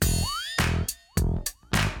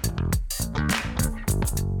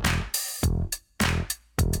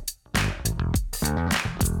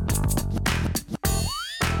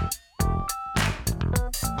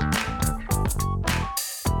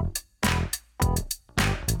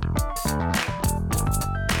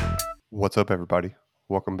What's up, everybody?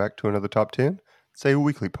 Welcome back to another Top 10. It's a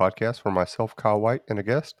weekly podcast where myself, Kyle White, and a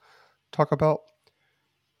guest talk about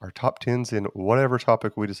our top 10s in whatever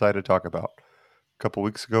topic we decide to talk about. A couple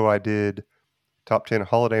weeks ago, I did top 10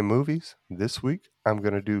 holiday movies. This week, I'm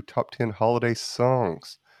going to do top 10 holiday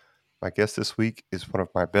songs. My guest this week is one of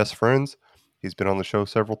my best friends. He's been on the show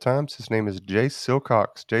several times. His name is Jace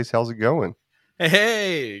Silcox. Jace, how's it going?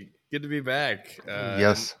 Hey, good to be back. And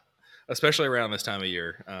Yes. especially around this time of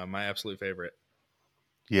year, my absolute favorite.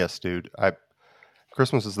 Yes, dude.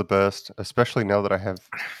 Christmas is the best, especially now that I have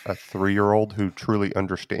a 3-year-old who truly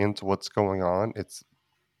understands what's going on. It's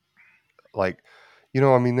like,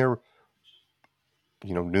 I mean, they're,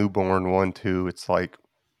 newborn 1, 2. It's like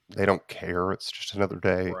they don't care. It's just another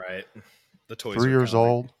day. Right. The toys 3 are years coming.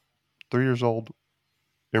 old, 3 years old.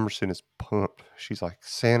 Emerson is pumped. She's like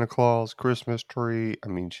Santa Claus, Christmas tree. I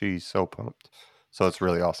mean, she's so pumped. So it's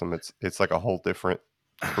really awesome. It's like a whole different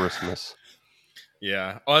Christmas.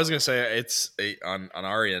 Yeah. Oh, I was gonna say on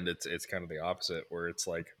our end, it's kind of the opposite, where it's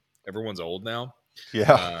like everyone's old now.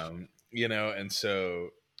 Yeah. And so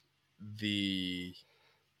the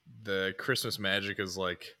the Christmas magic is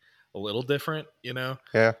like a little different. Yeah.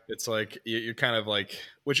 It's like you're kind of like,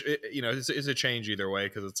 which is a change either way,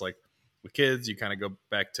 because it's like with kids, you kind of go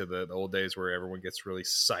back to the old days where everyone gets really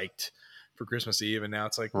psyched for Christmas Eve, and now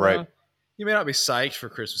it's like, Right. well, you may not be psyched for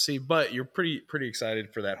Christmas Eve, but you're pretty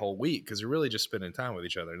excited for that whole week because you're really just spending time with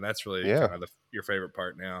each other, and that's really Yeah. kind of your favorite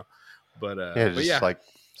part now. But Yeah. but Just yeah, like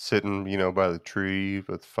sitting, by the tree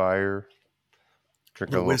with fire,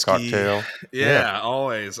 drinking the a little whiskey, cocktail. Yeah. yeah,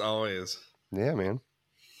 always. Yeah, man.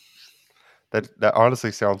 That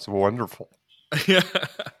honestly sounds wonderful. Yeah.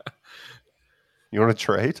 You want to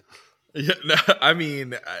trade? Yeah, no, I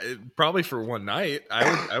mean, probably for one night,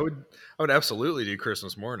 I would absolutely do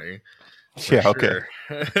Christmas morning for Yeah, okay.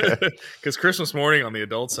 sure. Because Christmas morning on the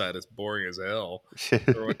adult side is boring as hell.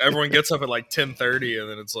 Everyone gets up at like 10:30, and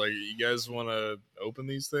then it's like, you guys want to open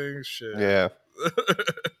these things? Shit. Yeah.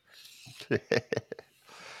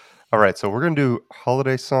 All right, so we're going to do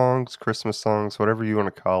holiday songs, Christmas songs, whatever you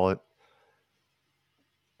want to call it.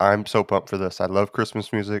 I'm so pumped for this. I love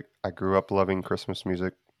Christmas music. I grew up loving Christmas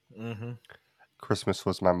music. Mm-hmm. Christmas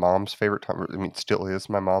was my mom's favorite time. I mean, still is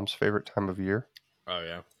my mom's favorite time of year. Oh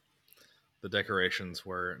yeah, the decorations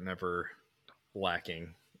were never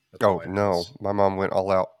lacking at the Oh, White no. House. My mom went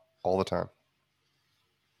all out all the time.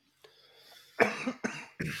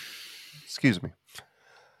 Excuse me.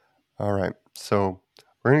 All right. So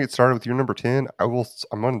we're going to get started with your number 10.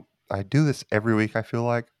 I do this every week, I feel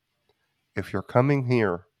like. If you're coming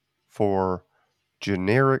here for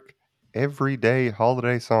generic, everyday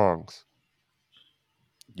holiday songs,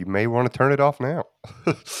 you may want to turn it off now.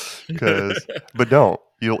 But don't.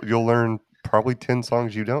 You'll learn probably 10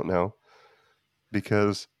 songs you don't know,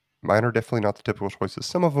 because mine are definitely not the typical choices.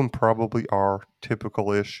 Some of them probably are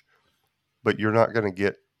typical-ish, but you're not going to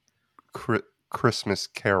get Christmas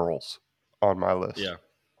carols on my list. Yeah.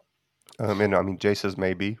 And I mean, Jace's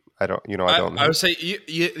maybe. I don't know. I would say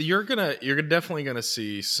you're definitely gonna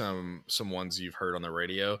see some ones you've heard on the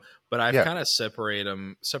radio, but I've Yeah. kind of separated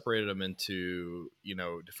them into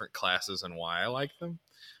different classes and why I like them.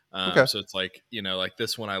 Okay. So it's like like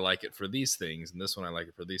this one I like it for these things, and this one I like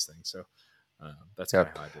it for these things. So that's Yeah.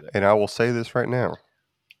 kind of how I did it. And I will say this right now.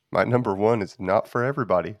 My number 1 is not for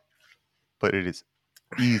everybody, but it is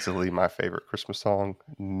easily my favorite Christmas song.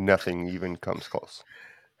 Nothing even comes close.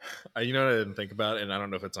 You know what I didn't think about, and I don't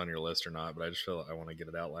know if it's on your list or not, but I just feel like I want to get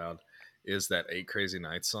it out loud. Is that 8 Crazy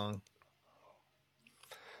Nights song?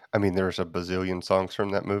 I mean, there's a bazillion songs from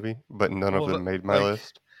that movie, but none of Well, them made my like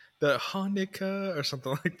list. the Hanukkah or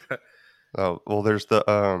something like that. Oh, well, there's the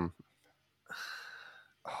I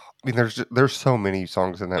mean, there's so many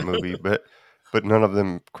songs in that movie, but none of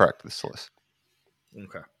them cracked this list.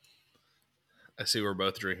 Okay. I see we're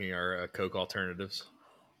both drinking our Coke alternatives.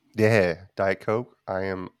 Yeah, Diet Coke. I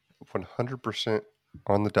am 100%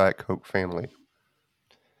 on the Diet Coke family.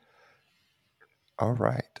 All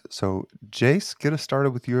right. So, Jace, get us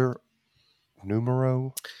started with your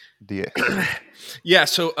numero 10. Yeah,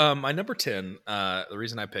 so my number 10, the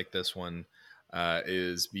reason I picked this one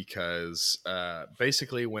is because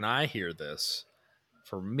basically when I hear this,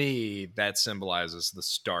 for me, that symbolizes the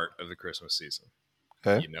start of the Christmas season.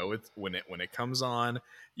 Okay. It's when it comes on,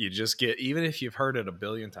 you just get, even if you've heard it a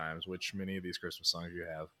billion times, which many of these Christmas songs you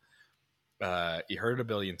have, you heard it a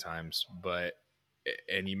billion times,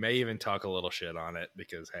 and you may even talk a little shit on it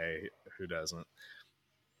because, hey, who doesn't?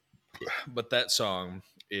 But that song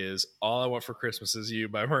is "All I Want for Christmas Is You"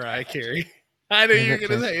 by Mariah Carey. I knew you were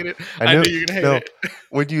going to hate it. I knew you were going to hate it.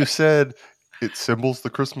 When you said it symbols the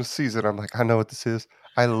Christmas season, I'm like, I know what this is.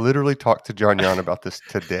 I literally talked to John Yon about this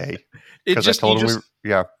today It because I just told you him just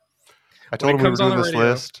I when told it him we were comes on doing the this radio.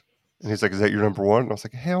 list, and he's like, "Is that your number one?" And I was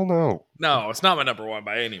like, "Hell no." No, it's not my number one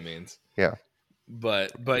by any means. Yeah.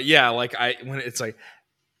 But yeah, like I when it's like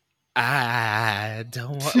I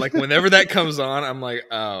don't want like whenever that comes on, I'm like,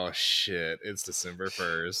 oh shit, it's December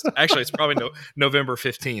 1st. Actually, it's probably November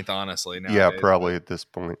 15th, honestly, Yeah, nowadays. probably But at this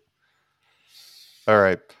point. All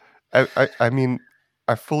right. I mean,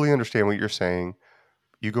 I fully understand what you're saying.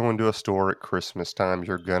 You go into a store at Christmas time,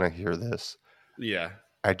 you're gonna hear this. yeah,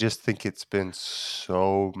 I just think it's been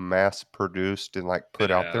so mass produced and like it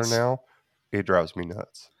put out there has. now, it drives me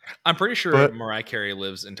nuts. I'm pretty sure But Mariah Carey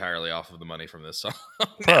lives entirely off of the money from this song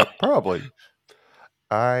now. probably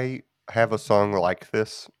I have a song like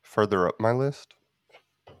this further up my list,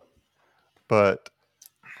 but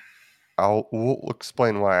we'll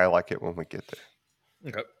explain why I like it when we get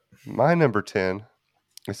there. Okay. My number 10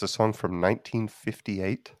 is a song from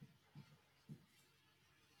 1958,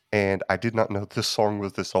 and I did not know this song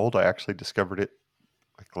was this old. I actually discovered it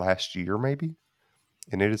like last year maybe,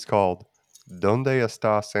 and it is called Donde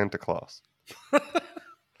Está Santa Claus? It's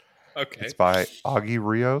Okay. by Augie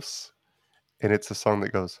Rios, and it's a song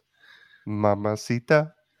that goes,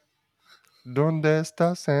 Mamacita, ¿dónde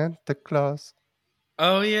está Santa Claus?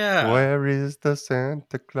 Oh yeah. Where is the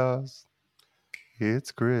Santa Claus?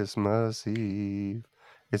 It's Christmas Eve.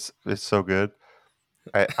 It's so good.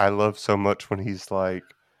 I love so much when he's like,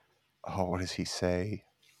 oh, what does he say?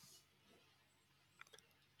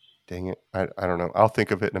 Dang it. I don't know. I'll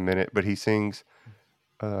think of it in a minute, but he sings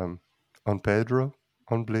um on Pedro,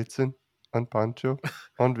 on Blitzen, on Pancho,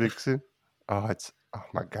 on Vixen. Oh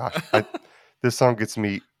my gosh. This song gets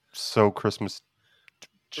me so Christmas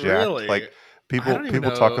jacked. Really? Like I people don't even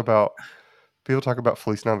people talk know. about people talk about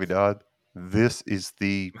Feliz Navidad. This is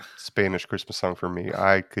the Spanish Christmas song for me.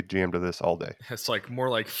 I could jam to this all day. It's like more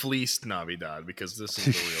like fleeced Navidad because this is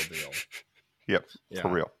the real deal. Yep, for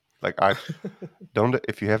Yeah. real. Like I don't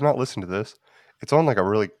if you have not listened to this, it's on like a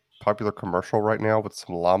really popular commercial right now with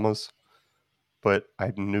some llamas, but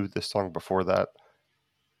I knew this song before that.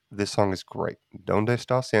 This song is great. Donde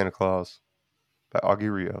está Santa Claus by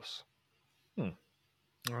Augie Rios. Hmm.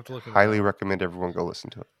 I'll have to look into that Highly one. recommend everyone go listen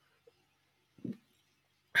to it.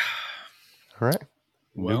 All right.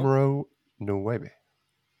 Well, Numero nueve.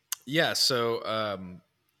 yeah. So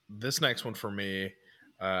this next one for me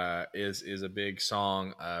is a big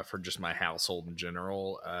song for just my household in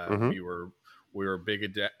general. Mm-hmm. We were big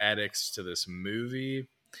addicts to this movie,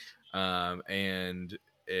 and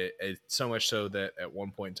it so much so that at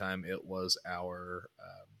one point in time it was our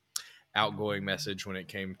outgoing message when it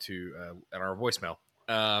came to at our voicemail.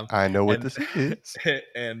 Um, I know what and this is.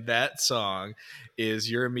 and that song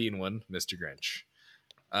is "You're a Mean One, Mr. Grinch."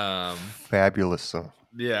 Um, Fabulous song.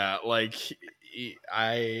 yeah, like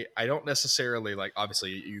I don't necessarily like.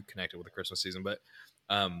 Obviously, you connected with the Christmas season, but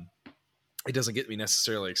um, it doesn't get me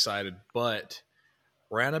necessarily excited. But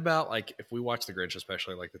round about like if we watch the Grinch,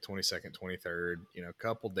 especially like the 22nd, 23rd, a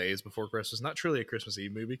couple days before Christmas, not truly a Christmas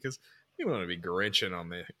Eve movie because you don't want to be Grinching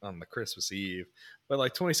on the Christmas Eve, but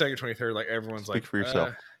like 22nd, 23rd, like everyone's Speak like, for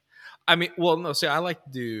yourself. I mean, well, no, see, I like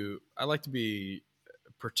to be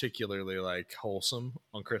particularly like wholesome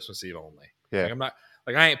on Christmas Eve only. Yeah. Like I'm not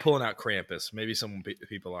like I ain't pulling out Krampus. Maybe some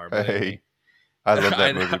people are, but it ain't me. Hey, I love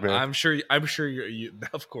that movie, man. I'm sure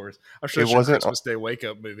of course. I'm sure It it's your wasn't Christmas Day wake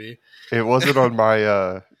up movie. it wasn't on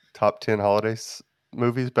my top 10 holidays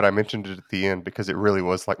movies, but I mentioned it at the end because it really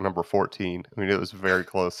was like number 14. I mean, it was very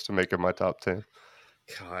close to making my top 10.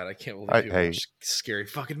 God, I can't believe I people hey, watch scary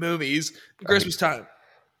fucking movies at hey, Christmas time.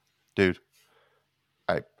 dude,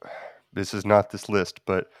 I this is not this list,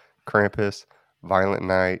 but Krampus, Violent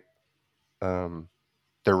Night, um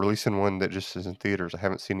they're releasing one that just is in theaters. I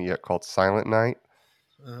haven't seen it yet called Silent Night.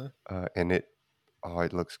 Uh-huh. And it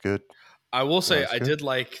looks good. I will It say looks I good. did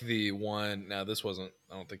like the one. Now this wasn't.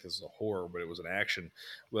 I don't think this was a horror, but it was an action.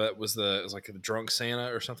 But it was like the drunk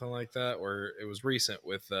Santa or something like that, where it was recent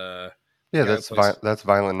with the Yeah, guy that plays. that's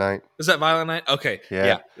Violent Night. Is that Violent Night? Okay, Yeah.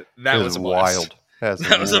 yeah, It that is was a blast. wild. That's a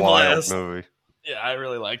That was a wild blast. movie. Yeah, I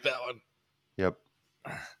really like that one. Yep.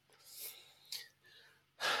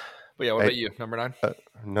 But yeah, what Hey, about you? Number nine. uh,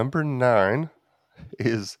 number 9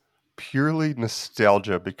 is purely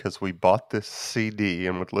nostalgia because we bought this CD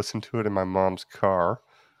and would listen to it in my mom's car,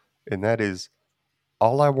 and that is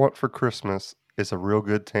All I Want for Christmas is a Real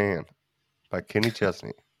Good Tan by Kenny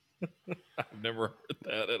Chesney. I've never heard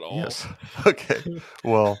that at all. Yes. Okay.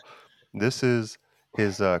 Well, this is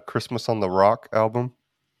his Christmas on the Rock album,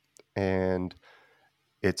 and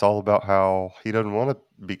it's all about how he doesn't want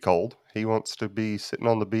to be cold. He wants to be sitting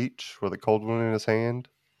on the beach with a cold one in his hand,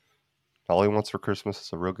 All He Wants for Christmas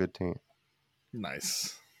is a real good team.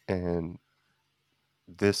 Nice. And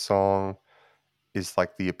this song is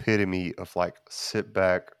like the epitome of like sit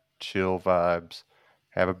back, chill vibes,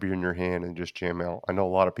 have a beer in your hand, and just jam out. I know a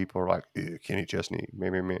lot of people are like, "Ew, Kenny Chesney,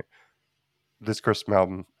 man. This Christmas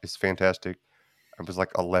album is fantastic. I was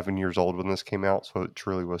like 11 years old when this came out, so it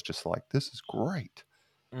truly was just like, this is great.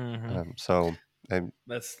 Mm-hmm. So, and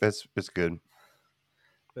That's it's good.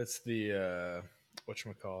 that's the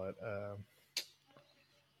whatchamacallit.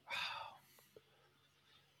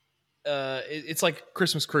 It's like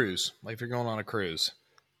Christmas cruise. Like if you're going on a cruise,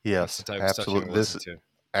 that's the Yes, type of stuff you want absolutely. to listen to.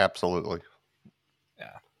 Absolutely,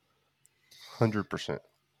 Yeah. 100%.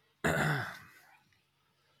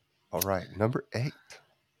 All right, number 8.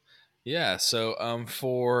 Yeah. So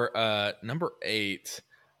for number 8,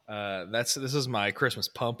 this is my Christmas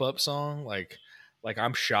pump up song. Like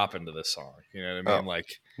I'm shopping to this song. You know what I Oh, mean?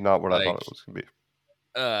 not what I thought Like it was gonna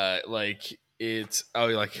be. like it's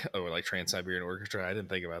like Trans Siberian Orchestra. I didn't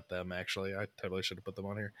think about them actually. I totally should have put them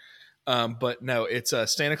on here. But no, it's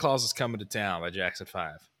Santa Claus is Coming to Town by Jackson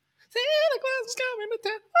 5. Santa Claus is coming to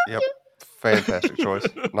town. Yep, fantastic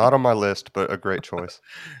choice. Not on my list, but a great choice.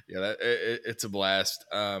 Yeah, it's a blast.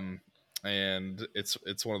 And it's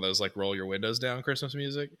one of those like roll your windows down Christmas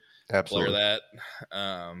music. Blare Absolutely. that.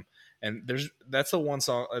 Um, and that's the one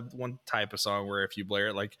song, one type of song where if you blare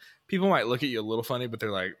it, like people might look at you a little funny, but they're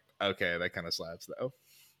like, okay, that kind of slaps though.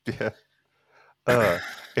 Yeah. Uh,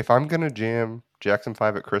 if I'm gonna jam Jackson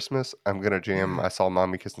 5 at Christmas, I'm gonna jam I Saw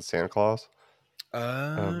Mommy Kissing Santa Claus.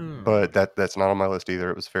 Oh. But that's not on my list either.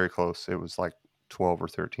 It was very close. It was like 12 or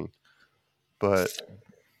 13. But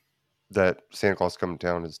that Santa Claus Coming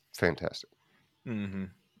Down is fantastic. Mm-hmm.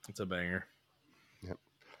 It's a banger. Yep.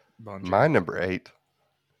 Bon My jam. number 8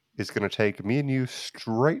 is going to take me and you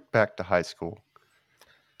straight back to high school.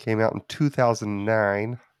 Came out in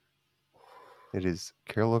 2009. It is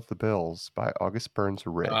Carol of the Bells by August Burns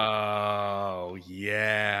Red. Oh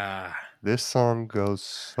yeah. This song goes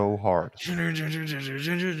so hard.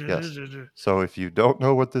 Yes. So if you don't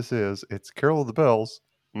know what this is, it's Carol of the Bells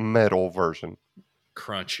metal version.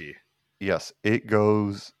 Crunchy. Yes, it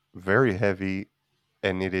goes very heavy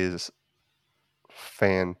and it is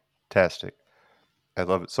fantastic. I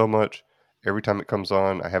love it so much. Every time it comes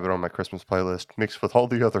on, I have it on my Christmas playlist mixed with all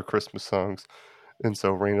the other Christmas songs. And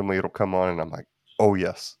so randomly it'll come on and I'm like, oh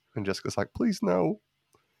yes. And Jessica's like, please no.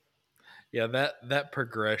 Yeah, that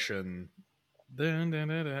progression. Dun, dun,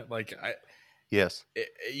 dun, dun, like Yes.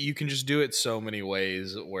 you can just do it so many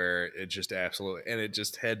ways where it just absolutely and it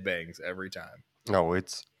just headbangs every time. No,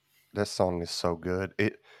 it's that song is so good.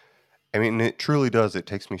 I mean, it truly does. It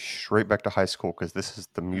takes me straight back to high school because this is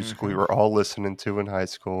the music we Mm-hmm. were all listening to in high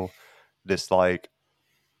school. This like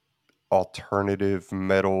alternative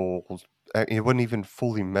metal. It wasn't even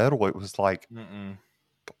fully metal. It was like Mm-mm.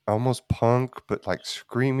 almost punk, but like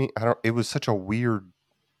screaming. I don't. It was such a weird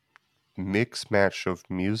mix match of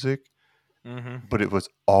music, Mm-hmm. but it was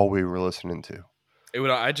all we were listening to. It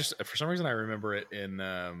would. I just for some reason I remember it in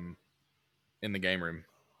the game room.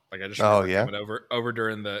 Like I just Oh remember yeah, coming over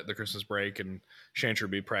during the Christmas break and Shantra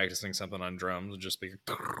would be practicing something on drums and just be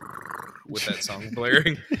with that song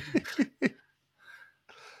blaring.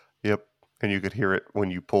 yep. And you could hear it when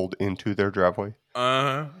you pulled into their driveway.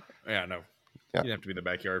 Yeah, no. Yeah. You'd have to be in the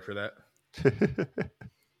backyard for that.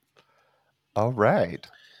 All right.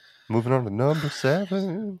 Moving on to number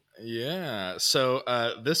 7. Yeah. So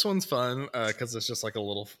this one's fun because it's just like a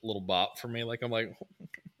little bop for me. Like I'm like,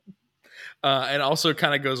 and also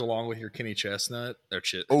kind of goes along with your Kenny Chestnut or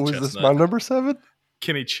Oh, is this my Chestnut number 7?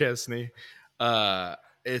 Kenny Chesney.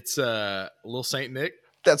 It's Little Saint Nick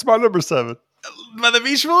That's my number 7. by the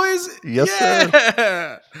Beach Boys. Yes, sir.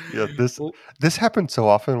 Yeah. Yeah, this Well, this happens so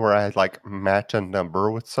often where I like match a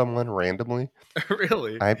number with someone randomly.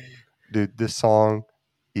 really? I Dude, this song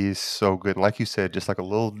is so good. And like you said, just like a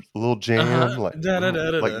little Uh huh. jam, like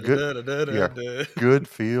good, yeah, good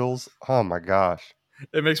feels. Oh my gosh.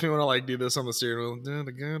 It makes me want to like do this on the steering wheel.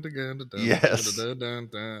 Yes.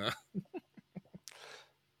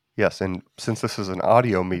 Yes, and since this is an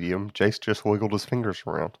audio medium, Jace just wiggled his fingers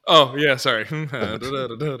around. Oh yeah, sorry. No,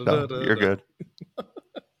 you're good.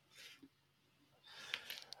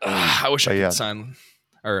 I wish I But could yeah, sign,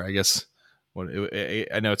 or I guess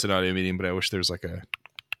I know it's an audio meeting, but I wish there's like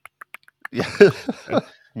yeah. a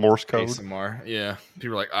Morse code. ASMR. Yeah,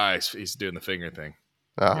 people are like, ah, he's doing the finger thing.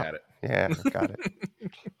 Ah, Got it. yeah, got it.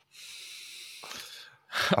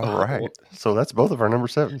 All right. So that's both of our number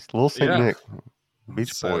 7s. Little Saint Yeah. Nick,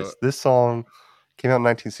 Beach So Boys. This song came out in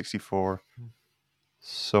 1964.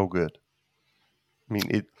 So good. I mean,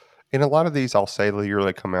 it. In a lot of these, I'll say the year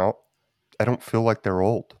they come out. I don't feel like they're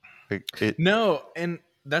old. Like it, No, and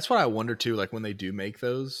that's what I wonder too. Like when they do make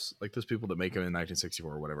those, like those people that make them in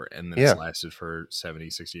 1964 or whatever, and then it's yeah. lasted for 70,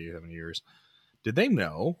 60, 70 years. Did they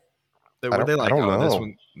know that? I Were don't, they I like, don't oh,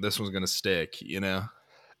 know, this one's gonna stick? You know?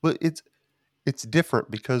 but it's different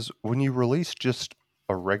because when you release just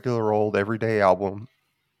a regular old everyday album,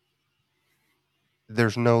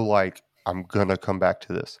 there's no like I'm gonna come back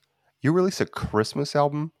to this. You release a Christmas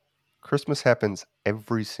album, Christmas happens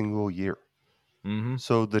every single year. Mm-hmm.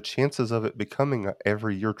 So the chances of it becoming a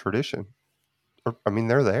every year tradition, I mean,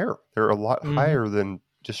 they're there. They're a lot Mm-hmm. higher than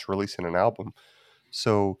just releasing an album.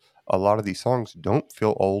 So a lot of these songs don't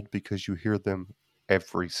feel old because you hear them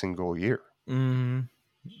every single year. Mm-hmm.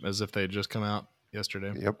 As if they had just come out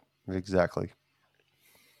yesterday. Yep, exactly.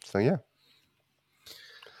 So yeah,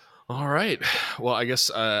 All right. Well, I guess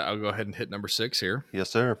I'll go ahead and hit number 6 here. yes,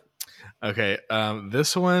 sir. Okay.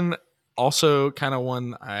 This one also kind of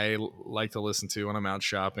one I like to listen to when I'm out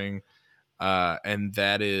shopping, and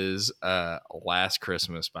that is "Last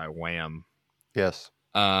Christmas" by Wham. Yes.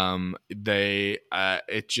 They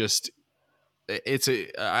it just it's a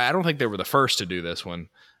I don't think they were the first to do this one.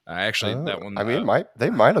 Actually, Oh, that one I mean, they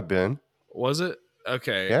might have been. was it.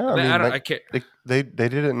 Okay, Yeah, I I mean, don't. like I can't. they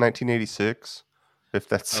did it in 1986. If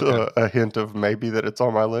that's Okay. a hint of maybe that it's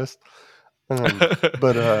on my list.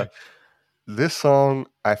 But this song,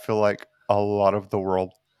 I feel like a lot of the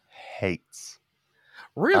world hates. I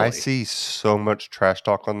Really? see so much trash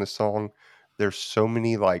talk on this song. There's so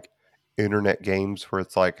many like internet games where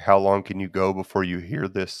it's like, how long can you go before you hear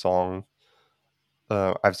this song?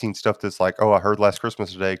 I've seen stuff that's like, oh, I heard Last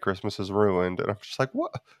Christmas today, Christmas is ruined. And I'm just like,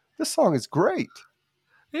 what? This song is great.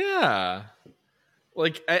 Yeah.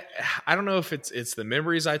 Like I don't know if it's the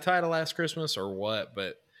memories I tie to Last Christmas or what,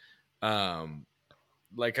 but um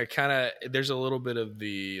like I kind of there's a little bit of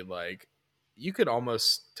the like you could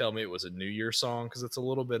almost tell me it was a New Year song because it's a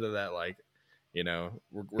little bit of that like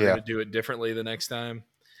we're Yeah. gonna do it differently the next time.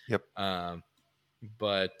 Yep. Um,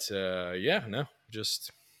 but yeah, no,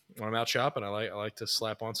 just when I'm out shopping, I like to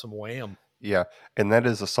slap on some Wham. Yeah. And that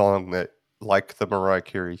is a song that, like the Mariah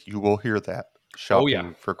Carey, you will hear that Oh yeah.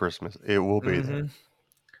 shopping for Christmas. It will be there. Mm-hmm.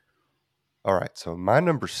 All right. So my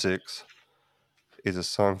number 6 is a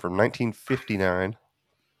song from 1959,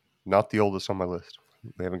 not the oldest on my list.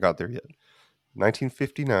 We haven't got there yet.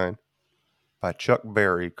 1959 by Chuck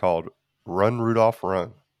Berry called Run Rudolph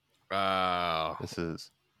Run. Uh, This is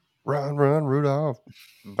Run Run Rudolph.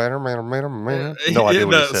 Banner man, man, man. No idea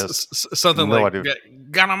what it no, says. something No like idea.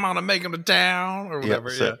 got him on to make him a town or Yeah, whatever.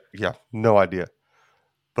 so, Yeah. yeah, no idea.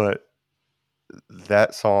 But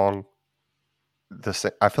that song,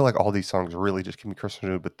 I feel like all these songs really just give me Christmas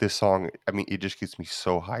mood, but this song, I mean, it just gets me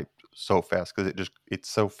so hyped so fast because it's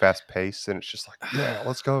so fast paced and it's just like, yeah,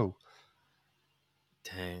 let's go.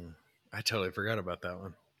 Dang, I totally forgot about that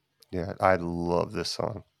one. Yeah, I love this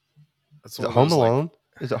song. That's Is one it of Home those like, Alone?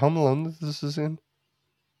 Is it Home Alone that this is in?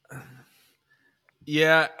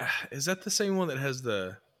 yeah, is that the same one that has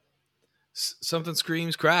the something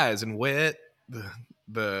screams, cries, and wet? I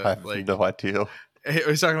The have like, no idea.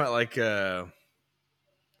 he's talking about like, oh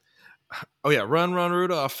yeah, run, run,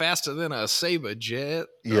 Rudolph, faster than a saber jet or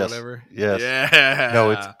Yes, whatever. yes.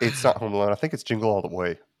 No, Yeah, it's not Home Alone. I think it's Jingle All the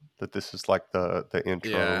Way. That this is like the yeah.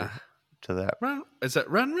 intro to that. Run, is that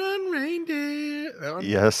run, run, reindeer? That one.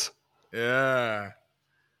 Yes, Yeah.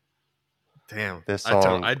 Damn, this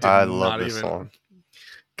song. I did I love not this even. song.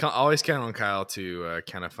 Always count on Kyle to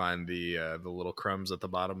kind of find the little crumbs at the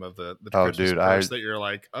bottom of the Oh, Christmas dude, purse that you're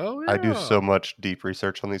like, oh I do yeah. so much deep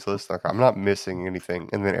research on these lists. Like I'm not missing anything,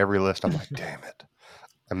 and then every list I'm like, damn it,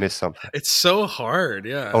 I missed something. It's so hard, Oh,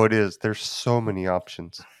 yeah. it is. There's so many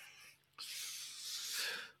options.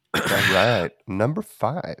 All right, number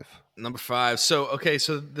 5. Number 5. So okay,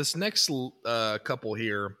 so this next couple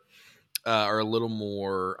here are a little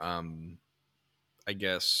more, I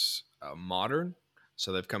guess, modern.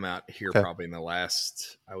 So they've come out here Okay. probably in the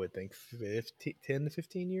last, I would think, 10 to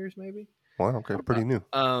 15 years, maybe. Wow. Okay. Pretty new.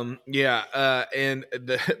 Yeah, and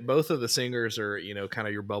both of the singers are kind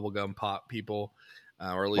of your bubblegum pop people,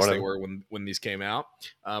 or at least they Whatever. were when these came out.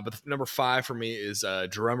 But number 5 for me is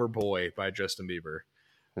 "Drummer Boy" by Justin Bieber.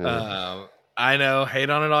 Ugh. Um, I know, hate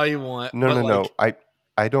on it all you want, No, but no, no. like,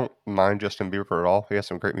 I don't mind Justin Bieber at all. He has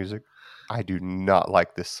some great music. I do not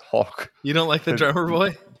like this song. you don't like the And Drummer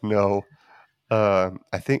Boy? no.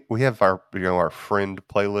 I think we have our friend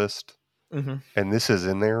playlist, Mm-hmm. and this is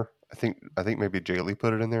in there. I think maybe Jaylee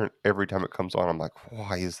put it in there, and every time it comes on, I'm like,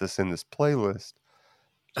 why is this in this playlist?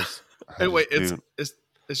 Just I Hey, wait, just do.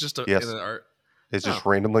 it's just in Yes, an art. it's Oh, just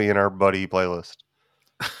randomly in our buddy playlist.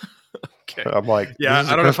 Okay. I'm like, this Yeah, is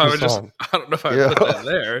I a don't know if I Christmas would just. song. I don't know if I would Yeah, put that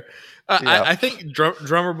there. yeah, I think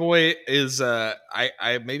Drummer Boy is.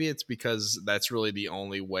 I maybe it's because that's really the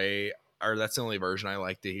only way, or that's the only version I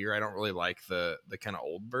like to hear. I don't really like the kind of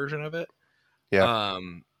old version of it. yeah,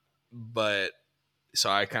 But so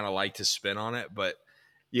I kind of like to spin on it. But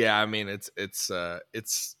yeah, I mean, it's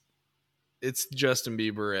Justin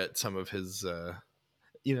Bieber at some of his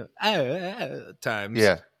times.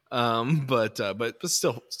 yeah, But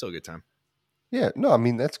still a good time. yeah. No, I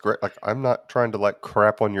mean that's great. Like, I'm not trying to like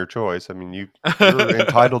crap on your choice. I mean, you're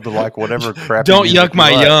entitled to like whatever crappy Don't yuck music you my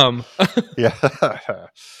like. yum. Yeah,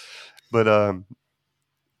 but I'm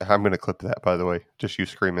gonna clip that, by the way. Just you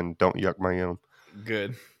screaming, "Don't yuck my yum."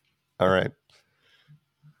 Good. All right.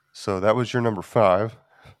 So that was your number five.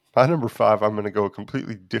 My number five, I'm gonna go a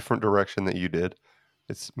completely different direction that you did.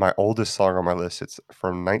 It's my oldest song on my list. It's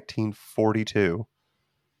from 1942,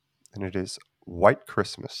 and it is "White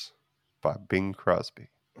Christmas" by Bing Crosby.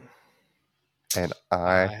 And I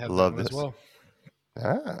I have that love one as this. well.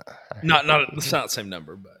 Ah, I hate Not that. it's not the same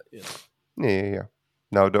number, but Yeah, yeah, yeah.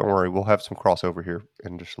 No, don't worry. We'll have some crossover here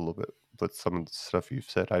in just a little bit with some of the stuff you've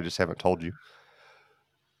said. I just haven't told you.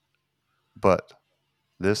 But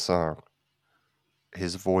this song,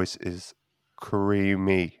 his voice is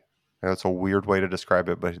creamy. That's a weird way to describe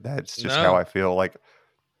it, but that's just how no. I feel. Like,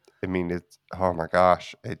 I mean, it's oh my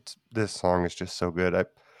gosh, it's this song is just so good.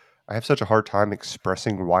 I have such a hard time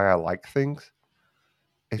expressing why I like things.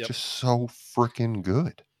 It's Yep. just so freaking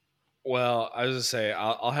good. Well, I was gonna say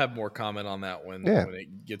I'll have more comment on that Yeah. when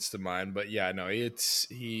it gets to mine, but yeah, no, it's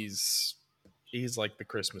he's like the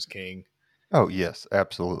Christmas king. Oh yes,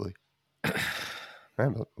 absolutely.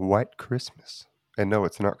 Man, but White Christmas. And no,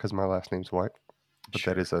 it's not because my last name's White, but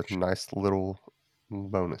that Sure, is a nice little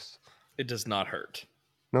bonus. it does not hurt.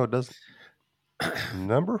 No, it doesn't.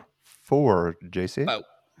 Number four, JC.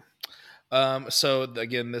 Oh, so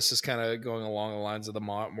again, this is kind of going along the lines of the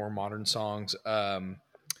more modern songs,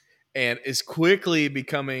 and is quickly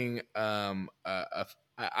becoming,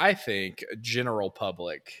 I think, a general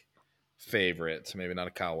public favorite. Maybe not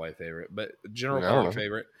a Kyle White favorite, but I general mean, I don't public know.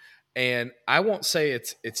 favorite. And I won't say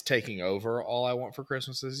it's taking over All I Want for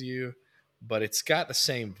Christmas Is You, but it's got the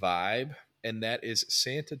same vibe, and that is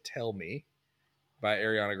Santa Tell Me by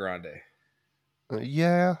Ariana Grande.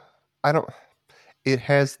 Yeah, I don't. It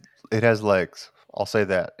has legs. I'll say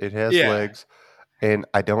that it has Yeah, legs, and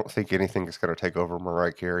I don't think anything is going to take over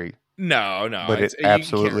Mariah Carey. no, But it's it you can't.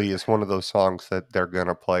 absolutely is one of those songs that they're going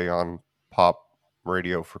to play on pop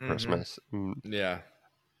radio for Mm-hmm. Christmas. And, Yeah,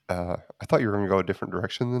 I thought you were going to go a different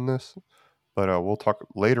direction than this, but we'll talk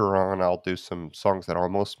later on. I'll do some songs that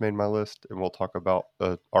almost made my list, and we'll talk about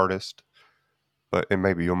the artist. But and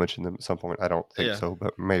maybe you'll mention them at some point. I don't think yeah. so,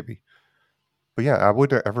 but maybe. But yeah, I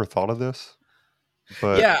wouldn't have ever thought of this.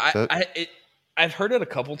 But Yeah, that, I've heard it a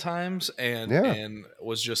couple times yeah, and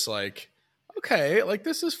was just like, okay, like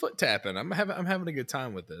this is foot tapping. I'm having a good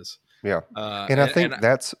time with this. yeah. Uh, And I and think and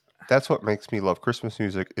that's what makes me love Christmas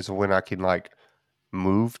music is when I can like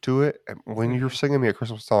move to it. And when you're Mhm. singing me a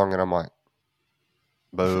Christmas song and I'm like,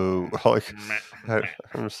 boo, like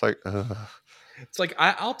I'm just like, ugh. It's like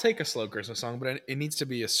I'll take a slow Christmas song, but it needs to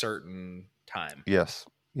be a certain time. Yes,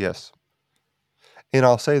 yes. And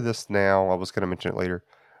I'll say this now. I was going to mention it later.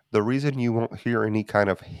 The reason you won't hear any kind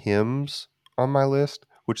of hymns on my list,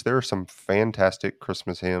 which there are some fantastic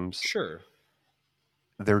Christmas hymns, Sure.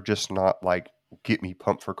 they're just not like get me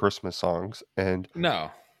pumped for Christmas songs. And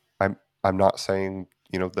No. I'm not saying,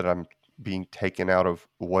 that I'm being taken out of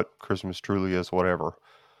what Christmas truly is, whatever.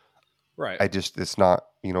 Right. I just it's not,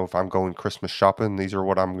 if I'm going Christmas shopping, these are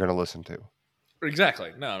what I'm going to listen to.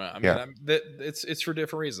 Exactly. No. I mean, Yeah, it's for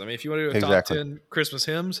different reasons. I mean, if you want to do a top exactly. 10 Christmas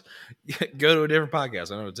hymns, go to a different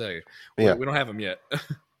podcast. I know what to tell you. Yeah. We don't have them yet.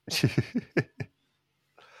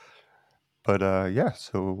 But yeah,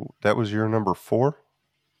 so that was your number 4.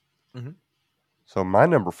 Mhm. So my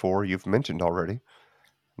number 4 you've mentioned already,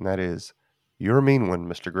 and that is "You're a Mean One,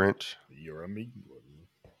 Mr. Grinch." You're a mean one.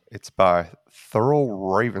 It's by Thurl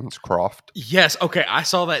Ravenscroft. Yes. Okay. I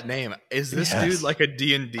saw that name. Is this dude Yes. like a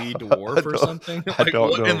D&D I dwarf or don't something? I Like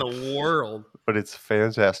don't what in know, the world? but it's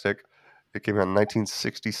fantastic. It came out in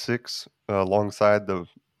 1966 alongside the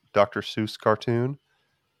Dr. Seuss cartoon.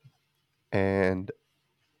 And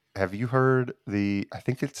have you heard I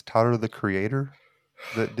think it's Tyler the Creator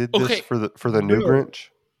that did this Okay. for the new No. Grinch.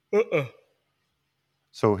 Uh-uh.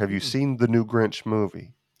 So have you Mm-mm. seen the new Grinch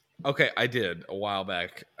movie? Okay, I did a while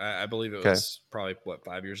back. I believe it Okay. was probably what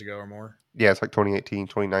 5 years ago or more. Yeah, it's like 2018,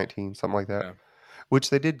 2019, something like that. Yeah. Which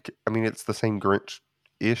they did. I mean, it's the same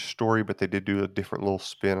Grinch-ish story, but they did do a different little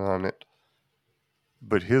spin on it.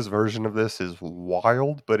 But his version of this is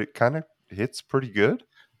wild, but hits pretty good,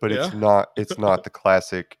 but Yeah, it's not the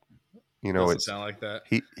classic, doesn't it's sound like that.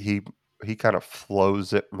 he he he kind of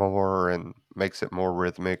flows it more and makes it more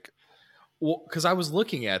rhythmic. Well, because I was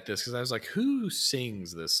looking at this because I was like, who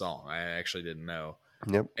sings this song? I actually didn't know,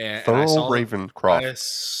 Yep. and Thurl I Ravencroft.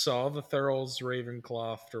 saw the Thurls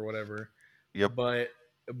Ravencloft or whatever, Yep. but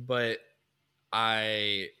but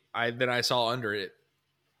I then I saw under it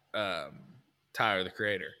um, Tyler the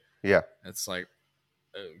Creator. Yeah. It's like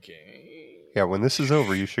okay, Yeah, when this is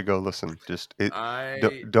over, you should go listen. Just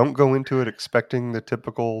I don't go into it expecting the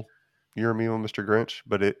typical "You're me, Mr. Grinch,"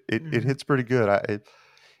 but it mhm, hits pretty good.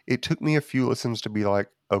 It took me a few listens to be like,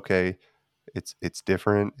 okay, it's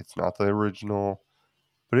different. It's not the original,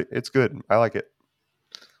 but it's good. I like it.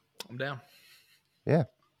 I'm down. Yeah,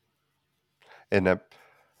 and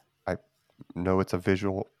I know it's a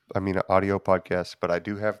visual, I mean, an audio podcast, but I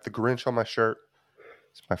do have the Grinch on my shirt.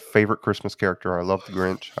 It's my favorite Christmas character. I love the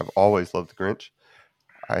Grinch. I've always loved the Grinch.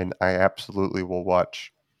 I absolutely will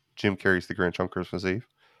watch Jim Carrey's The Grinch on Christmas Eve.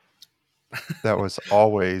 That was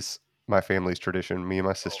always my family's tradition. Me and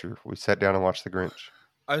my sister, we sat down and watched The Grinch.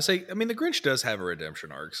 I would say, I mean, the Grinch does have a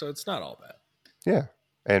redemption arc, so it's not all bad. Yeah,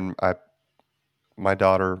 and my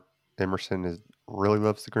daughter Emerson is really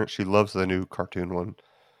loves The Grinch. She loves the new cartoon one,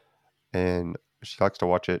 and she likes to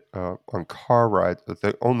watch it on car rides. But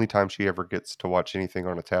the only time she ever gets to watch anything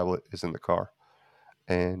on a tablet is in the car,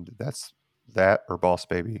 and that's that or Boss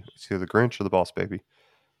Baby. It's either the Grinch or the Boss Baby,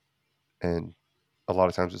 and a lot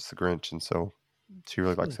of times it's the Grinch, and so she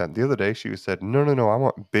really Hmm. likes that. And the other day she said, "No, no, no, I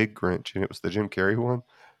want Big Grinch," and it was the Jim Carrey one.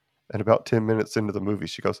 And about 10 minutes into the movie,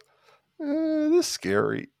 she goes, "This is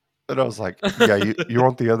scary," and I was like, "Yeah, you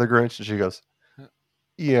want the other Grinch?" And she goes,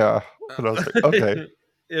 "Yeah," and I was like, "Okay."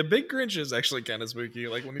 Yeah, Big Grinch is actually kind of spooky.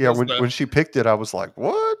 Like when he Yeah, does when the when she picked it, I was like,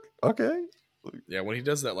 "What? Okay." yeah when he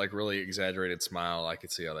does that like really exaggerated smile, I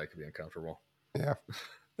could see how that could be uncomfortable. Yeah,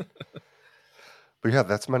 but yeah,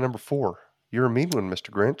 that's my number 4. You're a mean one,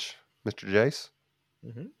 Mr. Grinch, Mr. Jace.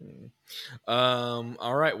 Mm-hmm.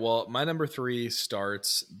 All right. Well, my number three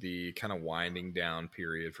starts the kind of winding down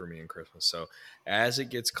period for me in Christmas. So as it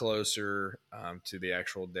gets closer to the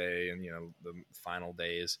actual day and the final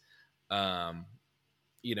days, um,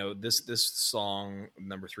 this song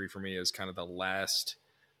number three for me is kind of the last,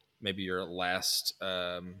 maybe your last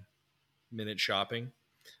minute shopping.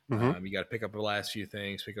 Mhm. You got to pick up the last few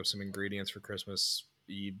things, pick up some ingredients for Christmas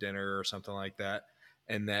Eve dinner or something like that,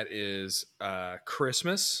 and that is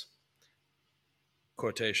Christmas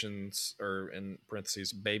quotations or in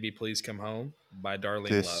parentheses, "Baby Please Come Home" by Darlene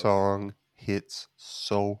This Love. song hits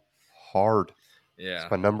so hard. It's Yeah,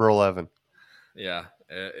 my number 11. yeah,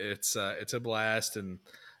 it's a blast, and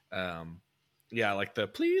um, yeah, like the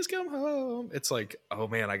 "Please come home." It's like, oh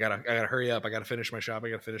man, I gotta hurry up. I gotta finish my shop. I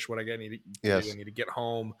gotta finish what I got need to do. I Yes. need to get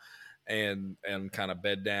home and kind of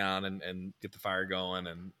bed down and get the fire going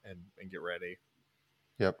and get ready.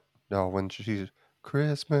 Yep. No, when she's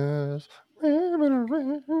Christmas,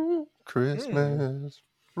 Mm. Christmas.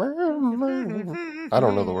 I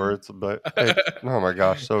don't know the words, but it's oh my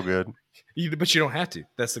gosh, so good. But you don't have to.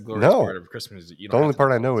 That's the glorious part No, of Christmas. Is that you the don't have only to know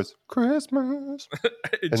part I the know words. is Christmas,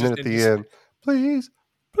 It and then just at and the just end, please,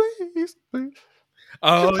 please, please,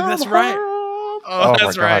 oh, come that's right. home. Oh, Oh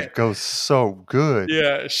my that's God, right. it goes so good.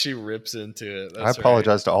 Yeah, she rips into it. I That's right.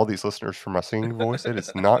 apologize to all these listeners for my singing voice. It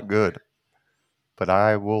is not good, but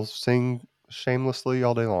I will sing shamelessly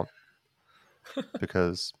all day long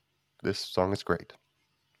because this song is great.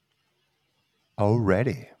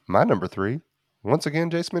 Already. My number 3. Once again,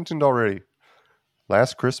 Jace mentioned already.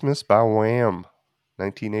 Last Christmas by Wham!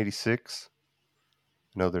 1986.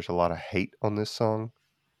 I know there's a lot of hate on this song,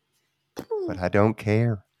 but I don't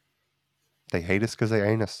care. They hate us because they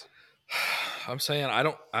ain't us. I'm saying I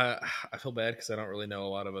don't. I feel bad because I don't really know a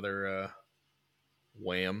lot of other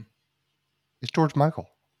Wham. It's George Michael.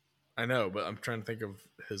 I know, but I'm trying to think of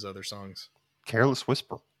his other songs. Careless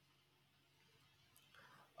Whisper.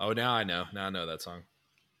 Oh, now I know. Now I know that song.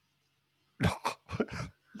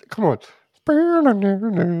 Come on.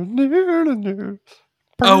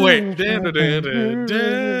 Oh wait. Yeah,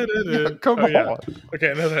 come Oh yeah. on.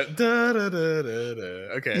 Okay, I know that.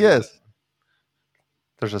 Okay, I know that. Yes.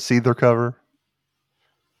 There's a Seether cover.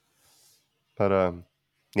 But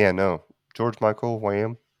yeah, no. George Michael,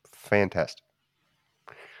 Wham, fantastic.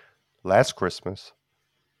 Last Christmas,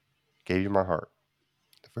 gave you my heart.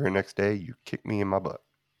 The very next day, you kicked me in my butt.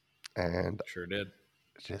 And Sure did.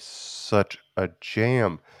 it's just such a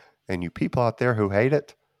jam. And you people out there who hate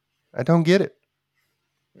it, I don't get it.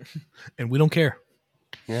 And we don't care.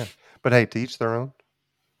 Yeah. But hey, to each their own.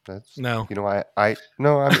 That's, No. I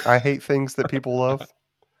no, I mean, I hate things that people love,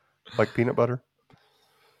 like peanut butter.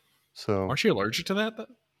 So, Aren't you allergic to that? Though?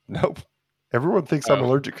 nope. Everyone thinks I'm Oh,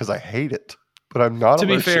 allergic because I hate it, but I'm not to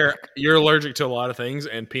be allergic. fair, you're allergic to a lot of things,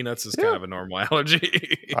 and peanuts is kind Yeah, of a normal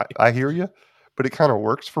allergy. I hear you, but it kind of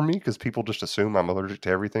works for me because people just assume I'm allergic to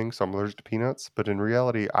everything, so I'm allergic to peanuts. But in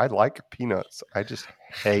reality, I like peanuts. I just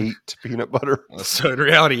hate peanut butter. So in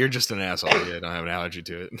reality, you're just an asshole. Yeah, I don't have an allergy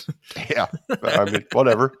to Yeah, but I mean,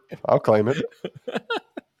 whatever. I'll claim it. it.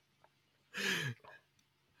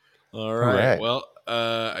 All All right. right, Well,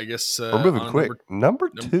 I guess we're moving on quick. Number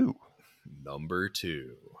num- two. number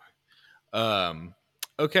two. Um.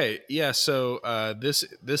 Okay. Yeah. So this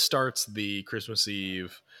starts the Christmas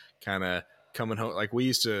Eve kind of coming home. Like we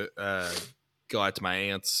used to go out to my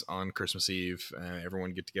aunt's on Christmas Eve.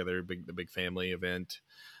 Everyone get together, the big family event,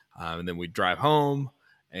 and then we'd drive home,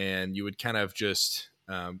 and you would kind of just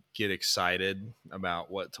get excited about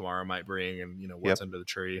what tomorrow might bring, and what's Yep. under the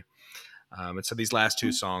tree. And so these last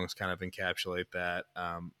two songs kind of encapsulate that.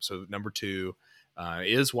 So number two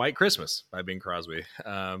is "White Christmas" by Bing Crosby.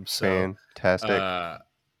 Fantastic. Uh,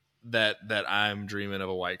 that I'm dreaming of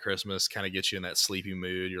a white Christmas kind of gets you in that sleepy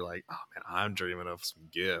mood. You're like, oh man, I'm dreaming of some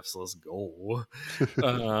gifts. Let's go.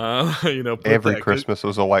 Put Every that good. Christmas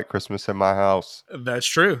was a white Christmas in my house. That's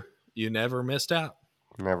true. You never missed out.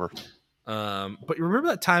 Never. But you remember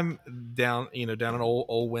that time down in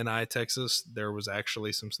old Winnie, Texas, there was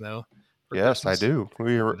actually some snow for Yes, I Christmas. do. I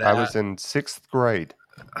That was in 6th grade,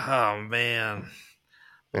 Oh man,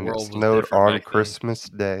 the and it world was snowed different on back then. Christmas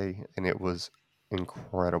Day, and it was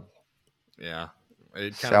incredible. Yeah,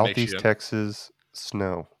 it kind of makes Southeast you. Texas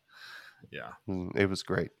snow. Yeah, It was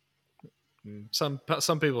great. some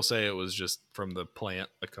people say it was just from the plant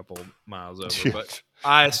a couple miles over, but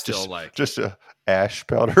I still just like just a ash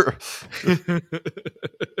powder. it.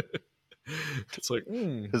 It's like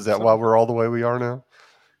Is that why some. we're all the way we are now?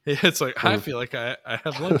 Yeah, it's like I Mm. feel like I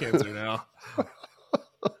have lung cancer now.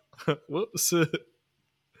 Whoops.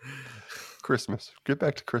 Christmas. Get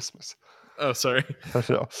back to Christmas. Oh, sorry.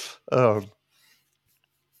 No. Um,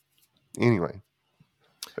 anyway,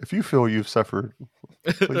 if you feel you've suffered,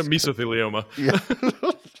 please, Mesothelioma. yeah,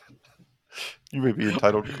 you may be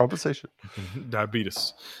entitled to compensation.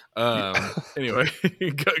 Diabetes. Yeah. Anyway,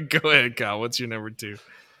 go ahead, Kyle. What's your number two?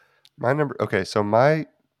 My number. Okay, so my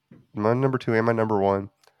number two and my number one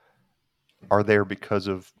are there because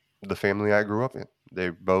of the family I grew up in. They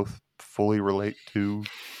both fully relate to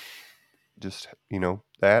just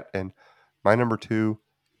that. And my number two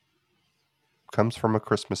comes from a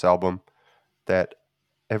Christmas album that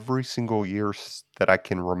every single year that I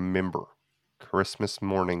can remember, Christmas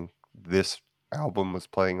morning, this album was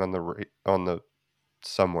playing on on the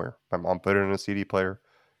somewhere. My mom put it in a CD player.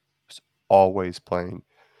 It was always playing.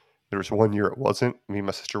 There was one year it wasn't. Me and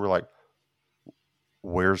my sister were like,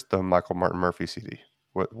 "Where's the Michael Martin Murphy CD?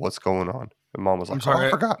 What's going on?" And mom was I'm like, "Oh, I sorry,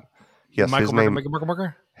 forgot." Yes, Michael Marker, Michael Marker,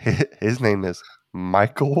 Marker. his name is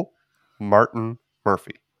Michael Martin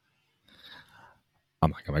Murphy. Oh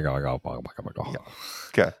my god, my god, my god, my god, my god. Yeah.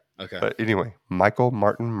 Okay. Okay. But anyway, Michael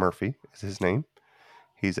Martin Murphy is his name.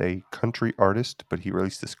 He's a country artist, but he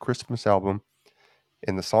released this Christmas album.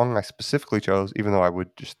 And the song I specifically chose, even though I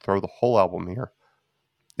would just throw the whole album here,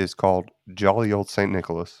 is called Jolly Old St.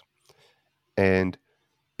 Nicholas. And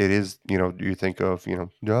it is, you think of,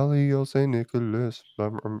 Jolly Old St. Nicholas,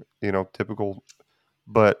 typical.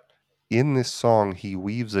 But in this song, he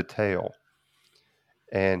weaves a tale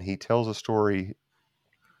and he tells a story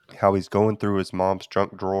how he's going through his mom's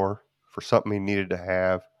junk drawer for something he needed to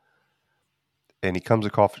have. And he comes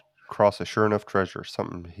across a sure enough treasure,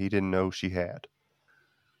 something he didn't know she had.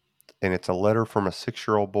 And it's a letter from a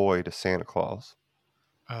 6-year-old boy to Santa Claus.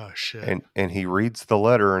 Oh shit. And he reads the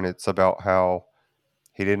letter, and it's about how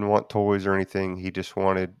he didn't want toys or anything. He just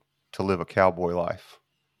wanted to live a cowboy life.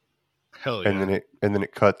 Hell And yeah. then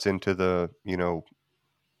it cuts into the,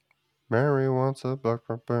 Mary wants a buck,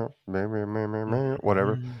 whatever.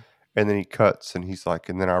 Mhm. And then he cuts and he's like,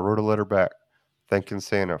 and then I wrote a letter back thanking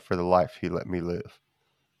Santa for the life he let me live.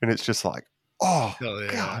 And it's just like, oh Hell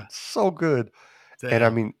God, yeah. so good. And I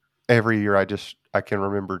Damn. mean, every year I can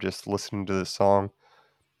remember just listening to this song.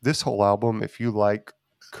 This whole album, if you like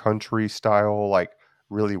country style, like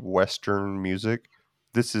really Western music,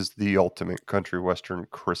 this is the ultimate country Western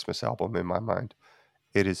Christmas album in my mind.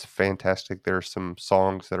 It is fantastic. There are some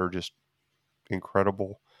songs that are just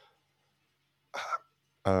incredible.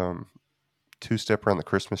 Um, Two Step Around the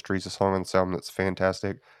Christmas Tree is a song on this album that's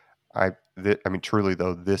fantastic. I mean, truly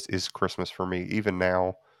though, this is Christmas for me. Even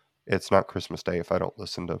now, it's not Christmas Day if I don't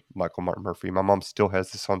listen to Michael Martin Murphy. My mom still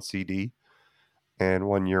has this on CD, And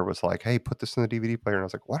one year was like, "Hey, put this in the DVD player." And I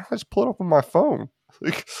was like, "Why don't I just pull it up on my phone?"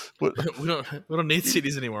 Like, what? we don't need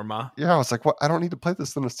CDs anymore, Ma. Yeah, I was like, "What? I don't need to play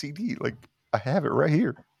this on a CD. Like, I have it right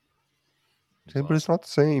here." It's "Yeah, but it's awesome. not the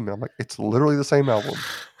same." And I'm like, "It's literally the same album."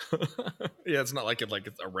 Yeah, it's not like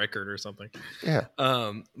it's a record or something. Yeah.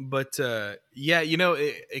 But yeah,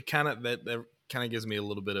 it kind of that kind of gives me a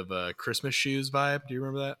little bit of a Christmas Shoes vibe. Do you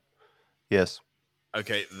remember that? Yes.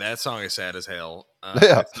 Okay, that song is sad as hell.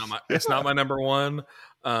 Yeah. It's not my number one.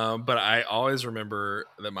 But I always remember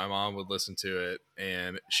that my mom would listen to it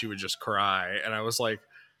and she would just cry, and I was like,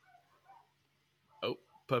 "Oh,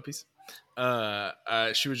 puppies!"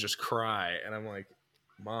 She would just cry, and I'm like,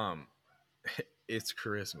 "Mom, it's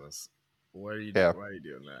Christmas. What are you doing? Yeah. Why are you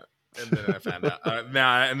doing that?" And then I found out.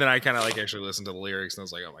 And then I kind of like actually listened to the lyrics, and I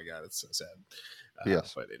was like, "Oh my god, it's so sad."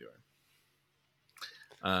 Yes. But anyway,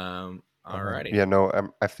 alrighty. Yeah, no,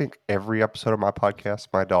 I think every episode of my podcast,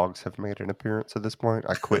 my dogs have made an appearance at this point.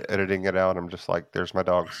 I quit editing it out. I'm just like, there's my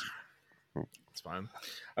dogs. It's fine.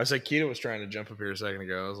 I was like, Keto was trying to jump up here a second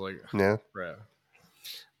ago. I was like, Yeah. bro.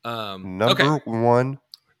 Okay. Number one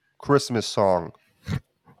Christmas song.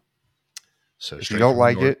 So If you don't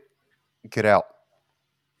like it, get out.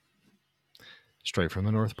 straight from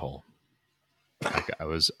the North Pole. Like I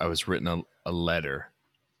was written a letter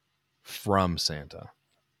from Santa.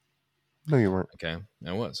 No, you weren't. Okay,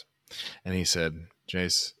 I was, and he said,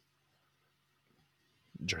 "Jace,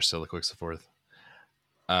 Silcox the fourth.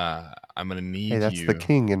 I'm gonna Hey, need that's the you."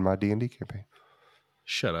 king in my D&D campaign.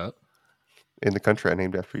 Shut up. In the country I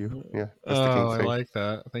named after you. Yeah, that's the Oh, king's I name. like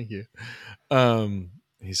that. Thank you.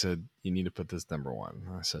 He said, "You need to put this number one."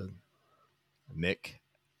 I said, "Nick,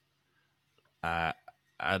 I,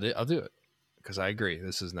 I'll do it because I agree.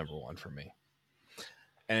 This is number one for me."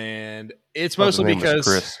 And it's Thought his mostly name was because,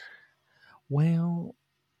 Chris. well,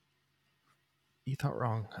 you thought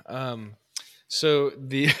wrong. So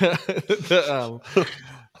the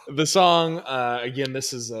song again.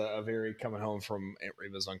 This is a very coming home from Aunt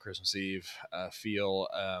Reva's on Christmas Eve feel,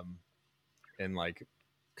 and like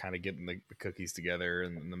kind of getting the cookies together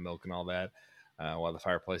and the milk and all that while the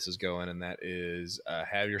fireplace is going, and that is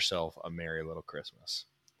 "Have Yourself a Merry Little Christmas"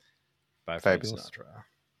 by Frank Fabulous. Sinatra.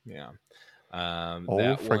 Yeah,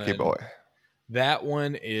 Old Frankie boy. that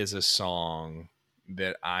one is a song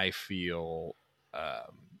that I feel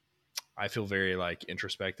very like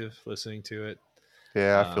introspective listening to it.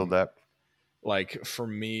 Yeah, I feel Um, that. like for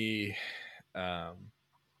me, um,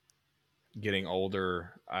 getting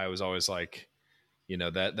older, I was always like,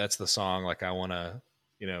 that's the song. Like I want to,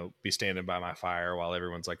 be standing by my fire while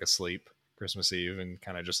everyone's like asleep Christmas Eve and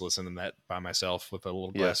kind of just listen to that by myself with a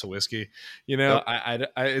little glass Yes. of whiskey. Yep.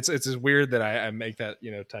 It's just weird that I make that,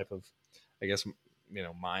 type of, I guess,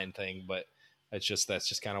 mind thing, but that's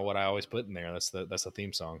just kind of what I always put in there. That's the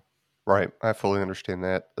theme song. Right. I fully understand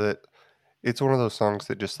that. That it's one of those songs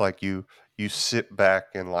that just like you sit back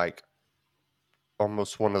and like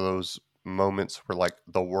almost one of those moments where like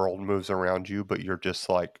the world moves around you, but you're just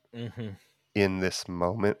like Mm-hmm. in this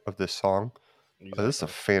moment of this song. This is a Exactly.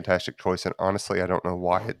 fantastic choice, and honestly, I don't know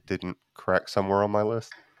why it didn't crack somewhere on my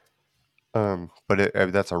list. But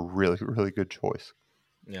that's a really, really good choice.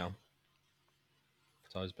 Yeah.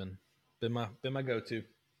 It's always been my go-to.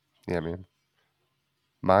 Yeah, man.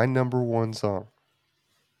 My number one song.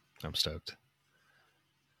 I'm stoked.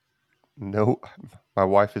 No, my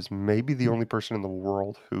wife is maybe the only person in the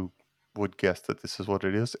world who would guess that this is what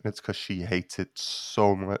it is, and it's because she hates it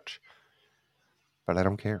so much. But I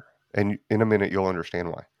don't care. And in a minute, you'll understand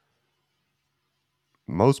why.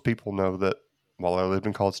 Most people know that while I lived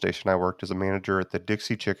in College Station, I worked as a manager at the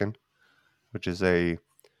Dixie Chicken, which is a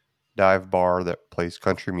dive bar that plays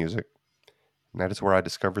country music. And that is where I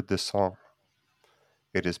discovered this song.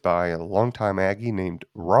 It is by a longtime Aggie named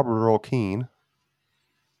Robert Earl Keane,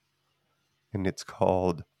 and it's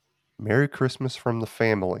called Merry Christmas from the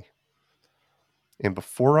Family. And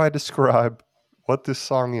before I describe what this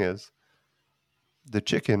song is, the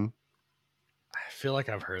chicken, I feel like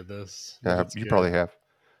I've heard this, but it's you good. probably have,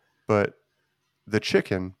 but the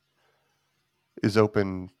chicken is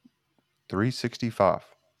open 365,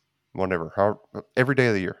 whatever, every day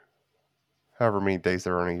of the year, however many days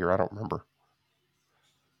there are in a year, I don't remember.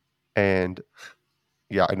 And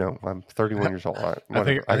yeah, I know, I'm 31 years old, I think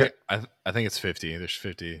whatever. I think I think it's 50. There's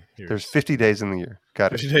 50 There's years. 50 days in the year.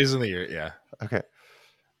 Got it. 50 days in the year. Yeah. Okay.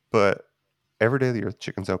 But every day of the year, the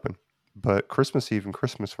chicken's open. But Christmas Eve and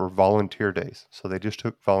Christmas were volunteer days. So they just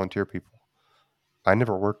took volunteer people. I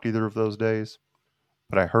never worked either of those days,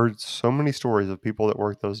 but I heard so many stories of people that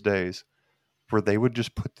worked those days where they would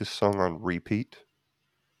just put this song on repeat.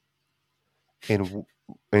 And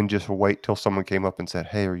and just wait till someone came up and said,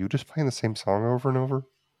 "Hey, are you just playing the same song over and over?"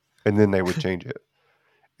 And then they would change it.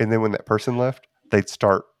 And then when that person left, they'd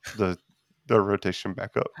start the rotation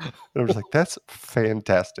back up. And I was like, "That's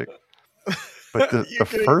fantastic." But the You're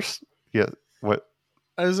gonna. first, yeah, what?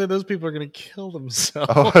 I was saying those people are gonna kill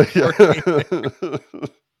themselves Oh working. yeah.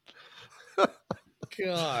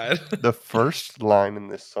 God. The first line in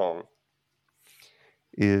this song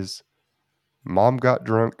is "Mom got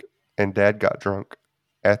drunk and Dad got drunk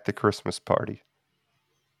at the Christmas party.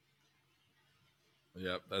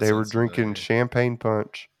 Yep, that They were sounds drinking familiar. champagne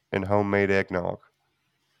punch and homemade eggnog."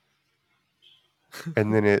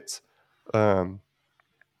 And then it's um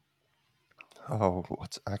oh,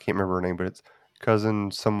 what's I can't remember her name, but it's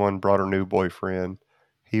cousin someone brought her new boyfriend.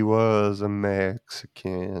 He was a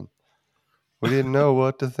Mexican. We didn't know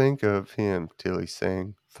what to think of him till he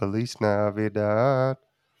sang Feliz Navidad.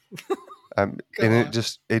 And God.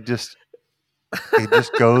 it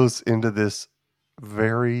just goes into this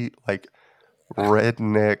very like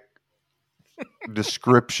redneck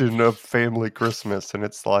description of family Christmas, and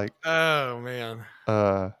it's like Oh man.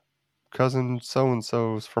 uh cousin so and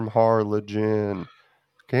so's from Harlingen.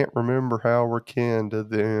 Can't remember how we're kin to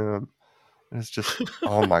them. And it's just,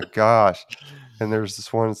 oh my gosh. And there's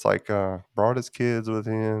this one, it's like, brought his kids with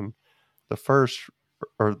him. The first,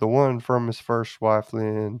 or the one from his first wife,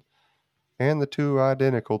 Lynn, and the two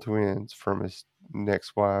identical twins from his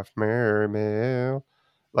next wife, Mary Mel.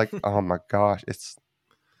 Like, oh my gosh, it's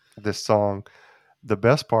this song. The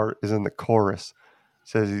best part is in the chorus. It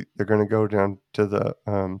says they're going to go down to the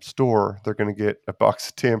store. They're going to get a box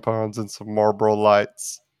of tampons and some Marlboro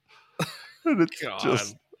lights. And it's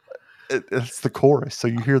just, God. it's the chorus. So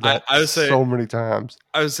you hear I, that I would say so many times.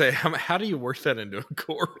 I would say how do you work that into a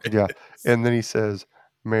Yeah. chorus? And then he says,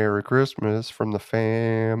 Merry Christmas from the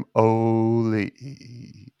family.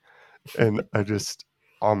 And I just,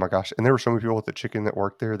 oh my gosh. And there were so many people at the chicken that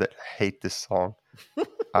worked there that hate this song.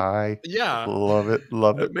 I Yeah, love it,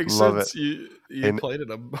 love it, it makes love it. sense. You And played it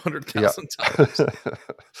 100 yeah. thousand times.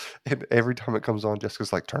 And every time it comes on,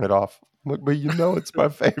 Jessica's like, turn it off. I'm like, but you know it's my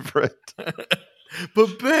favorite.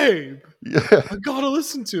 But babe, Yeah. I gotta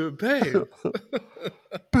listen to it, babe.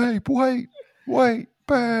 Babe, wait, wait,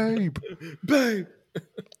 babe. Babe,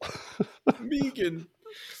 Megan.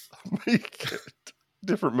 Make it.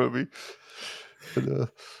 Different movie.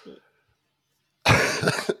 But,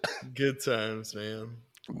 Good times, man.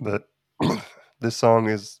 but this song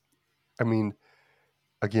is, I mean,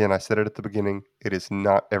 again, I said it at the beginning. It is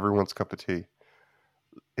not everyone's cup of tea.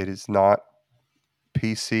 It is not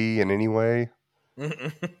PC in any way,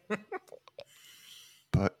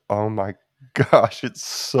 but oh my gosh, it's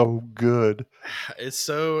so good. It's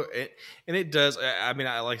so and it does. I mean,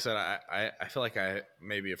 I like I said, I feel like I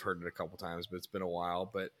maybe have heard it a couple times, but it's been a while.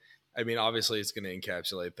 But I mean, obviously, it's going to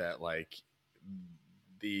encapsulate that like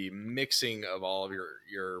the mixing of all of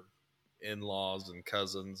your in-laws and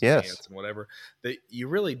cousins and Yes, aunts and whatever that you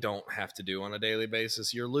really don't have to do on a daily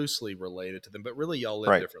basis. You're loosely related to them, but really y'all live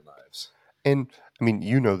right. different lives. And I mean,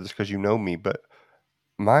 you know this because you know me, but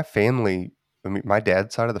my family, I mean, my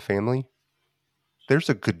dad's side of the family, there's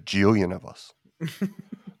a gajillion of us.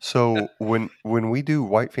 So when we do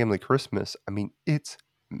white family Christmas, I mean, it's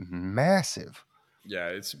massive. Yeah,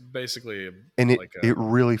 it's basically And like it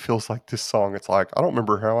really feels like this song. It's like, I don't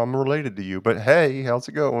remember how I'm related to you, but hey, how's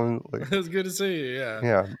it going? Like, it's good to see you. Yeah,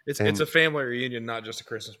 yeah, it's and a family reunion, not just a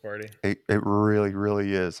Christmas party. it really,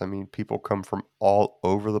 really is. I mean, people come from all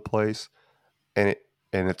over the place, and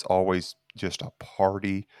it's always just a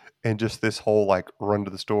party, and just this whole like run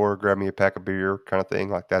to the store, grab me a pack of beer kind of thing.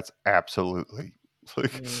 Like that's absolutely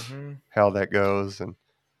like Mm-hmm. how that goes. And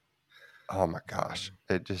oh my gosh,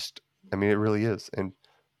 Um, it just, I mean, it really is. And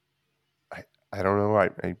I I don't know. I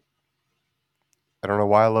don't know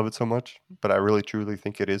why I love it so much, but I really truly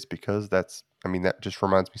think it is because that's, I mean, that just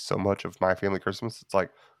reminds me so much of my family Christmas. It's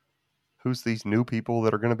like, who's these new people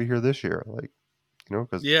that are going to be here this year? Like,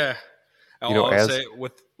 because, yeah, I'll as say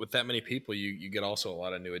with that many people, you get also a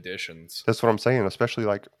lot of new additions. that's what I'm saying, especially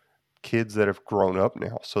like kids that have grown up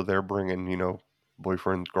now. So they're bringing,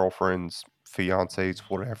 boyfriends, girlfriends, fiancés,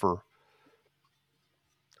 whatever.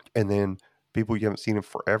 And then people you haven't seen in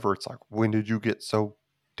forever. It's like, when did you get so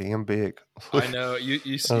damn big? I know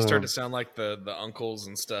you start to um, sound like the uncles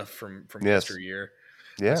and stuff from yes. yesteryear.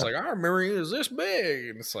 It's Yeah. like I remember he was this big,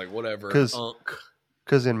 and it's like whatever, Because unk.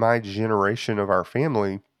 in my generation of our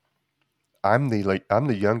family, I'm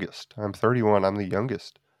the youngest. I'm 31. I'm the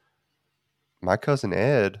youngest. My cousin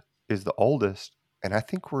Ed is the oldest, and I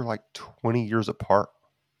think we're like 20 years apart.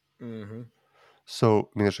 Mm-hmm.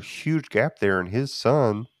 So, I mean, there's a huge gap there, and his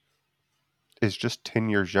son is just 10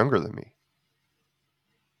 years younger than me.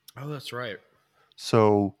 Oh, that's right.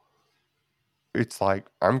 So it's like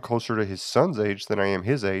I'm closer to his son's age than I am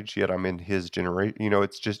his age, yet I'm in his generation.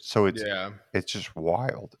 It's just so Yeah. it's just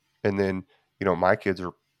wild. And then, my kids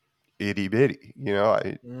are itty bitty.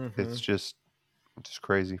 Hmm. It's just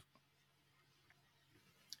crazy.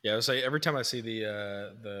 Yeah, I would say every time I see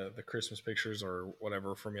the Christmas pictures or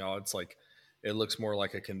whatever from y'all, it's like it looks more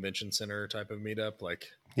like a convention center type of meetup. Like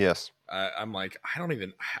Yes. I'm like, I don't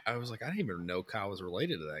even. I was like, I didn't even know Kyle was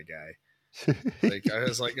related to that guy. Like I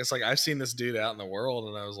was like, it's like I've seen this dude out in the world,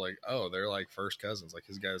 and I was like, oh, they're like first cousins. Like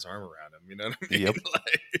he's got his arm around him. You know what I mean? Yep.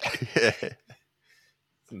 Like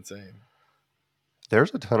it's insane.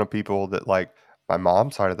 There's a ton of people that like my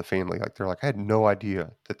mom's side of the family. Like they're like, I had no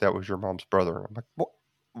idea that that was your mom's brother. And I'm like, what?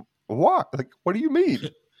 What? Like, what do you mean?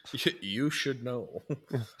 You should know.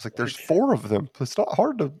 Yeah. It's like there's Like, four of them. It's not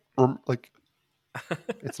hard to like.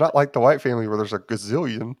 It's not like the White family where there's a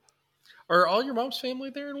gazillion. are all your mom's family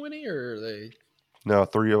there in Winnie, or are they? No,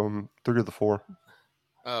 three of them. Three of the four.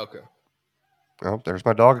 Oh, okay. Oh, there's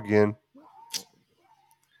my dog again.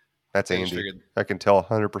 That's I just Andy. figured I can tell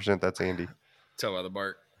 100% that's Andy. tell by the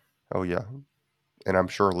bark. Oh yeah, and I'm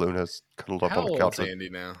sure Luna's cuddled up on How the old's couch with Andy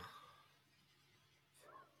now?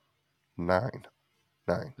 9.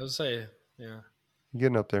 9. I was say, yeah,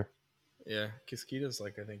 Getting up there. yeah. Kiskita's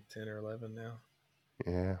like I think 10 or 11 now.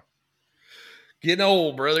 Yeah. Getting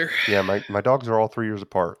old, brother. Yeah, my dogs are all 3 years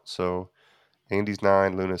apart. So Andy's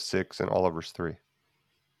 9, Luna's 6, and Oliver's 3.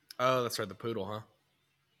 Oh, that's right, the poodle, huh?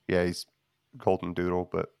 Yeah, he's golden doodle,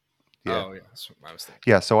 but yeah. Oh, yeah, that's what I was thinking.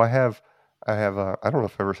 Yeah, so I have I don't know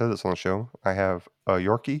if I ever said this on the show. I have a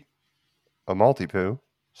Yorkie, a Maltipoo,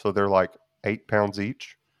 so they're like 8 pounds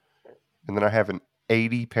each, and then I have an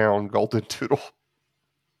 80-pound golden doodle.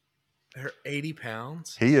 They're 80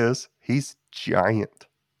 pounds. He is. He's giant.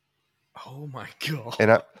 Oh my And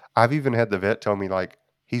god. I've even had the vet tell me like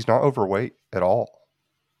he's not overweight at all,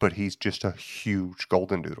 but he's just a huge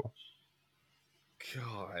golden doodle.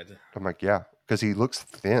 God, I'm like, yeah, because he looks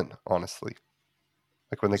thin, honestly.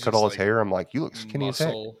 Like when they he's cut just all his like hair, I'm like, you look skinny as heck.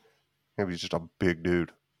 muscle. Maybe he's just a big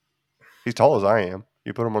dude. He's tall as I am.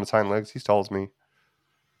 You put him on his hind legs, he's tall as me.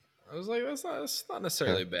 I was like, that's not Yeah,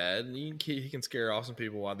 necessarily bad. He can scare off some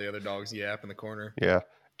people while the other dogs yap in the corner. yeah.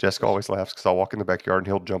 Jessica Especially, always laughs because I'll walk in the backyard and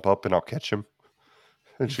he'll jump up and I'll catch him,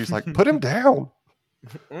 and she's like, put him down. he's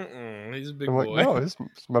a I'm big like, boy. no, it's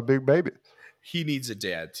my big baby. He needs a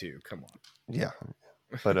dad too. Come Yeah,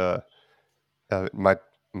 but my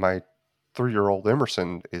my 3-year-old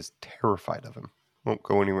Emerson is terrified of him. Won't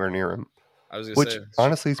go anywhere near him. I was gonna Which say she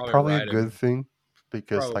honestly is probably probably a ride good him. thing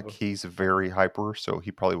because like Probably, he's very hyper, so he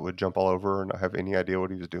probably would jump all over and not have any idea what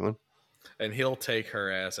he was doing. and he'll take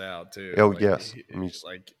her ass out too. Oh yes, I mean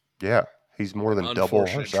Like yeah, he's more an than double her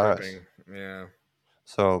unfortunate size. tripping. Yeah.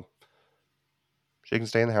 So she can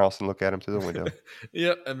stay in the house and look at him through the window.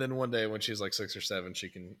 Yep. And then one day when she's like 6 or 7, she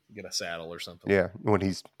can get a saddle or something. Yeah, when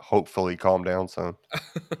he's hopefully calmed down some.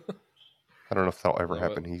 I don't know if that'll ever Love it.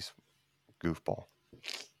 happen. He's goofball.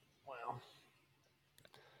 Wow.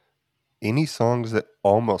 Any songs that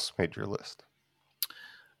almost made your list?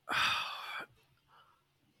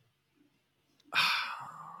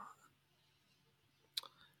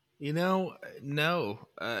 No.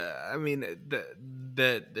 I mean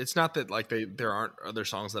that it's not that like there aren't other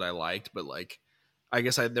songs that I liked, but like I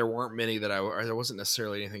guess there weren't many that or there wasn't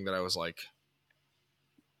necessarily anything that I was like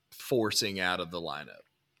forcing out of the lineup.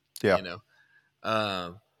 Yeah, You know,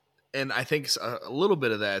 um, and I think a little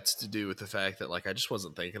bit of that's to do with the fact that like I just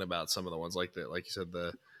wasn't thinking about some of the ones like like you said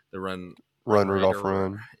the run Run right Rudolph or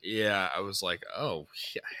Run. yeah, I was like, oh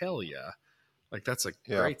yeah, hell yeah, like that's a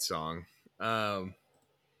Yeah, great song.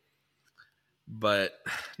 But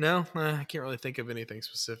no, I can't really think of anything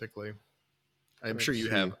specifically. I'm sure let's you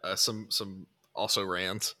see. have some also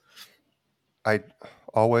rants. I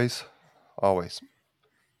always, always.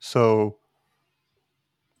 So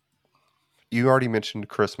you already mentioned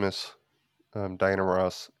Christmas, Diana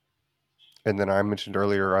Ross, and then I mentioned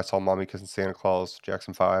earlier I saw Mommy Kissing Santa Claus,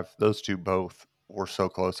 Jackson 5. Those two both were so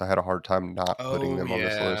close. I had a hard time not putting Oh them on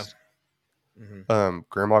this yeah. list. Hmm.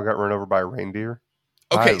 Grandma Got Run Over by a Reindeer.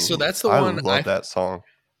 Okay, so that's the I one love that song.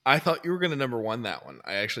 I thought you were gonna number one that one.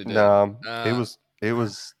 I actually did. No, it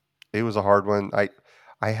was a hard one.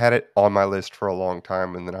 I had it on my list for a long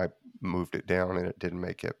time and then I moved it down and it didn't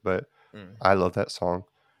make it, but Mm. I love that song.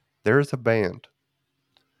 There's a band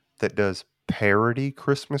that does parody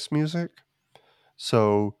Christmas music.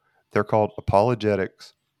 So they're called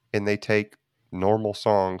Apologetics, and they take normal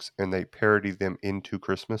songs and they parody them into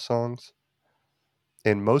Christmas songs.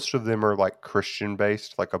 And most of them are like Christian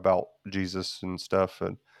based, like about Jesus and stuff.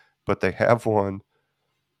 But they have one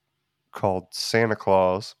called Santa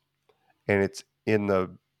Claus, and it's in the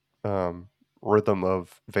um, rhythm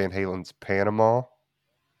of Van Halen's Panama.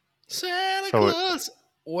 Santa So Claus.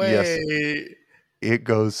 yes, Wait, it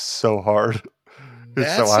goes so hard.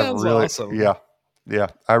 that So I sounds really, awesome. yeah, yeah,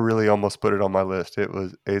 I really almost put it on my list.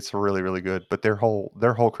 It's really, really good. But their whole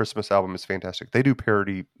Christmas album is fantastic. They do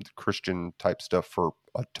parody Christian type stuff for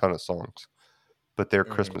a ton of songs, but their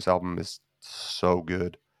Mm-hmm. Christmas album is so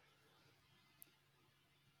good.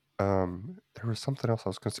 There was something else I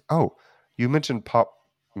was going to say. Oh, you mentioned pop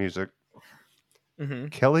music. Mm-hmm.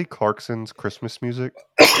 Kelly Clarkson's Christmas music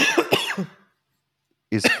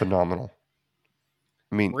is phenomenal.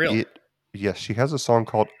 I mean, Really? yes, she has a song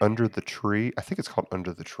called Under the Tree. I think it's called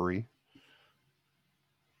Under the Tree.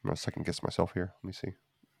 I'm going to second guess myself here. Let me see.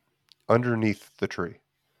 Underneath the Tree.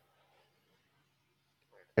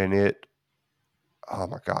 And oh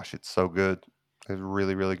my gosh, it's so good. It's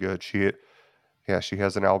really, really good. Yeah, she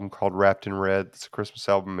has an album called Wrapped in Red. It's a Christmas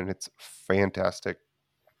album and it's fantastic.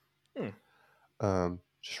 Hmm.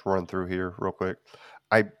 Just run through here real quick.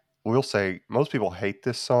 I will say most people hate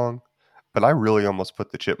this song, but I really almost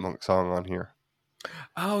put the Chipmunk song on here.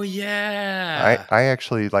 Oh I yeah. I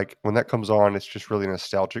actually like when that comes on. It's just really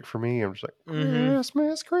nostalgic for me. I'm just like Mm-hmm.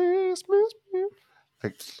 Christmas, Christmas,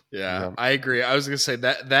 like Yeah, yeah, I agree. I was gonna say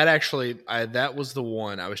that actually, that was the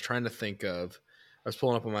one I was trying to think of. I was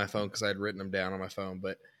pulling up on my phone because I had written them down on my phone,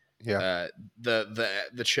 but yeah, uh,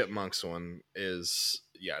 the Chipmunks one is,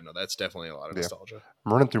 yeah, no, that's definitely a lot of yeah. nostalgia.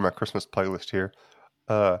 I'm running through my Christmas playlist here.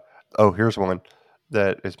 Uh, oh, here's one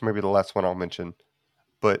that is maybe the last one I'll mention.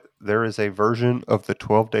 But there is a version of the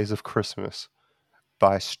 12 Days of Christmas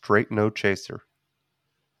by Straight No Chaser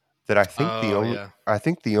that Oh yeah. I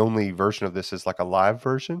think the only version of this is like a live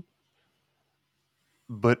version.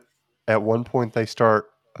 But at one point they start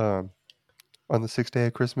on the sixth day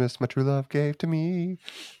of Christmas, my true love gave to me,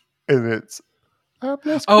 and it's I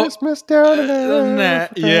bless Oh, Christmas down in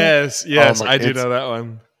Africa. yes, Oh yes, my! I do It's know that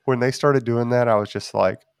one. when they started doing that, I was just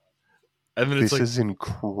like, And then it's this like, is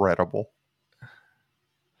incredible.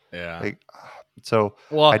 yeah. Like, so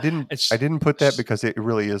Well, I it's didn't put that because it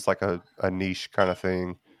really is like a niche kind of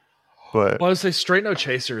thing. But well, I would say Straight No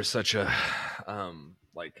Chaser is such a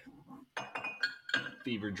like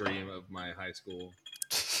fever dream of my high school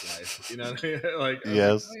life. You know what I mean? Like I was like, oh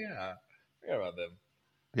yes, yeah, I forgot about them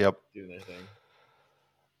yep. doing their thing.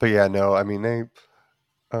 But yeah, no, I mean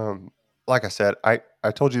um like I said, I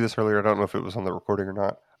told you this earlier, I don't know if it was on the recording or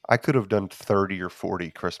not. I could have done 30 or 40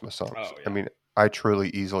 Christmas songs. Oh I yeah, mean, I truly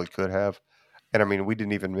easily could have. And I mean, we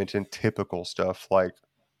didn't even mention typical stuff like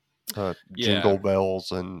yeah, jingle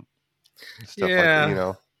bells and stuff like that,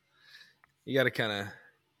 yeah. You got to kind of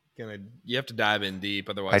you have to dive in deep,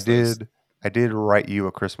 I otherwise those did I did write you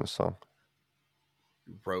a Christmas song.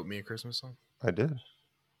 wrote me a Christmas song. I did.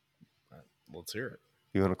 Let's hear it.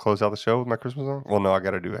 You want to close out the show with my Christmas song? Well, no, I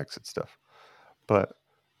got to do exit stuff. But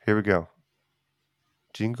here we go.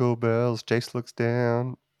 Jingle bells, Jace looks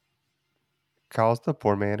down, calls the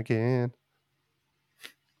poor man again.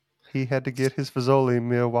 He had to get his Fazoli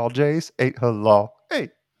meal while Jace ate her law. Hey,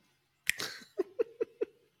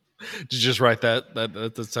 Did you just write that's how I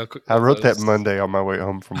that wrote that was Monday on my way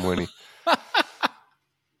home from Winnie,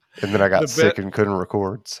 and then I the got bit. sick and couldn't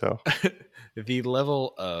record. So The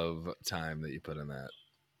level of time that you put in that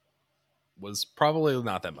was probably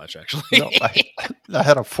not that much, no, actually. I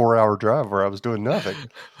had a 4 hour drive where I was doing nothing.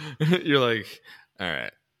 You're like, all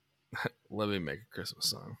right, let me make a Christmas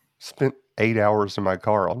song. Spent 8 hours in my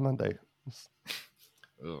car on Monday.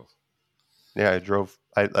 Ugh. Yeah, I drove.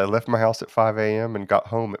 I left my house at 5 a.m. and got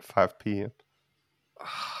home at 5 p.m.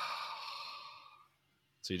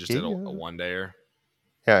 So you just did a Yeah, one dayer?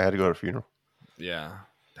 yeah, I had to go to a funeral. Yeah.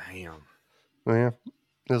 Damn. Well, yeah,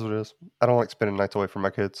 it is what it is. I don't like spending nights away from my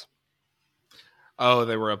kids. Oh,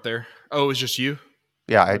 they were up there. Oh, it was just you.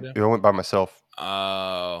 Yeah, Rode down? I went by myself.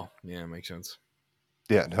 Oh, yeah, makes sense.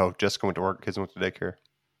 Yeah, no, Jessica went to work. Kids went to daycare.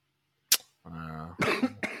 Uh,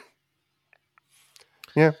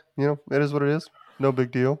 Yeah, it is what it is. No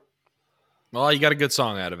big deal. well, you got a good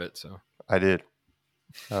song out of it, so. I did.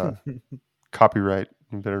 Uh, copyright.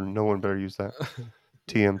 No one better use that.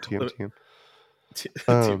 TM, TM, TM.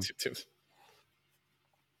 Um,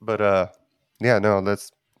 but yeah, no,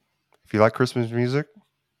 that's if you like Christmas music,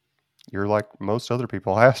 you're like most other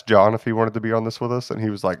people. I asked John if he wanted to be on this with us, and he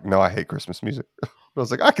was like, "No, I hate Christmas music." I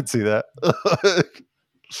was like, "I can see that."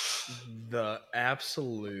 The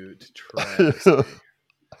absolute travesty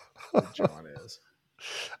that John is.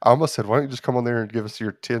 I almost said, "Why don't you just come on there and give us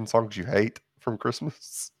your 10 songs you hate from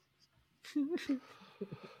Christmas?"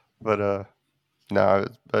 But no,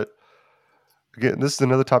 but again, this is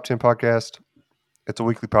another top 10 podcast. It's a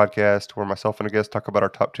weekly podcast where myself and a guest talk about our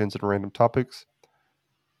top 10s and random topics.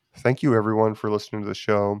 Thank you, everyone, for listening to the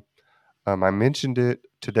show. I mentioned it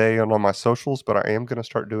today on all my socials, but I am going to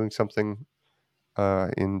start doing something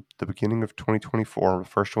in the beginning of 2024. The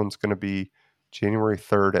first one's going to be January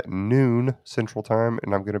 3rd at noon Central Time,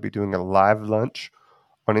 and I'm going to be doing a live lunch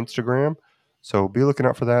on Instagram. So be looking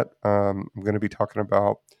out for that. I'm going to be talking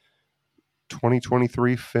about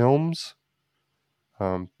 2023 films,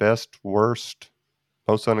 best, worst,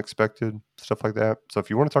 most unexpected, stuff like that. So if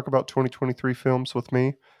you want to talk about 2023 films with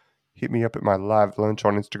me, hit me up at my live lunch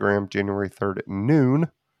on Instagram, January 3rd at noon.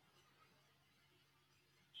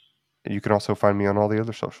 And you can also find me on all the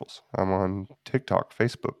other socials. I'm on TikTok,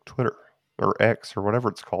 Facebook, Twitter, or X, or whatever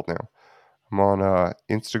it's called now. I'm on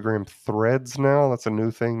Instagram Threads now. That's a new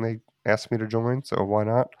thing they asked me to join, so why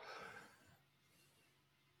not?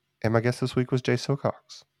 And my guest this week was Jace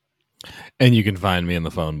Silcox. And you can find me in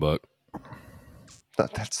the phone book.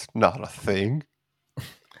 That's not a thing.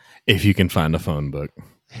 If you can find a phone book.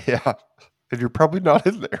 Yeah. And you're probably not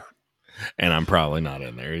in there. And I'm probably not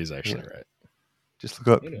in there. He's actually right. Just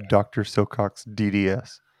look up Dr. Silcox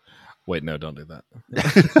DDS. Wait, no, don't do that.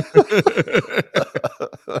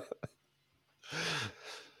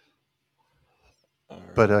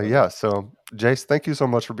 But yeah, so Jace, thank you so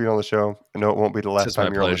much for being on the show. I know it won't be the last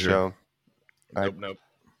time you're pleasure. on the show. Nope.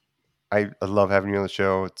 I love having you on the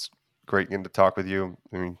show. It's great getting to talk with you.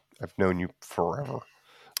 I mean, I've known you forever.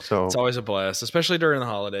 So it's always a blast, especially during the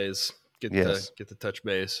holidays. Get the touch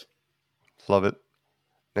base. Love it.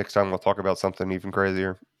 Next time we'll talk about something even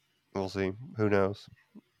crazier. We'll see. Who knows?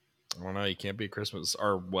 I don't know. You can't beat Christmas,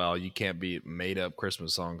 you can't beat made up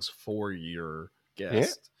Christmas songs for your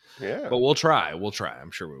guest. Yeah. But we'll try.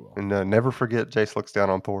 I'm sure we will. And never forget, Jace looks down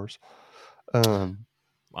on pores.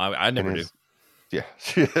 I never do. Yeah.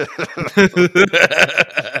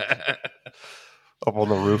 Up on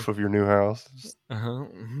the roof of your new house. Uh-huh.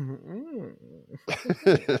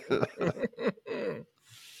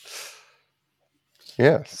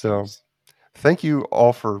 Yeah. So thank you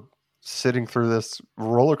all for sitting through this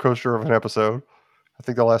roller coaster of an episode. I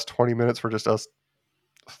think the last 20 minutes were just us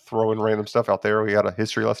throwing random stuff out there. We had a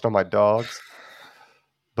history lesson on my dogs.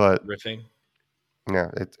 But riffing.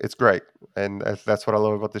 Yeah, it's great. And that's what I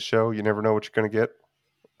love about this show. You never know what you're going to get.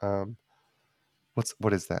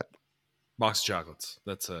 What is that? Box of chocolates.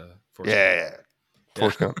 That's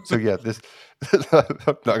Forrest Gump. So yeah, this I'm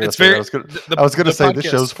not going to say very, I was going to say this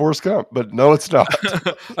show's Forrest Gump, but no, it's not.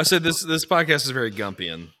 I said this podcast is very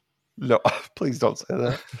Gumpian. No, please don't say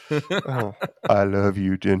that. Oh, I love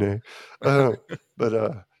you, Jenny. But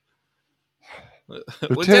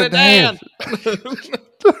Lieutenant Dan.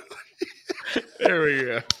 There we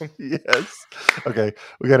go. Yes. Okay,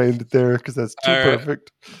 we got to end it there because that's too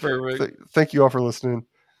perfect. Perfect. Thank you all for listening.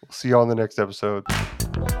 We'll see you all in the next episode.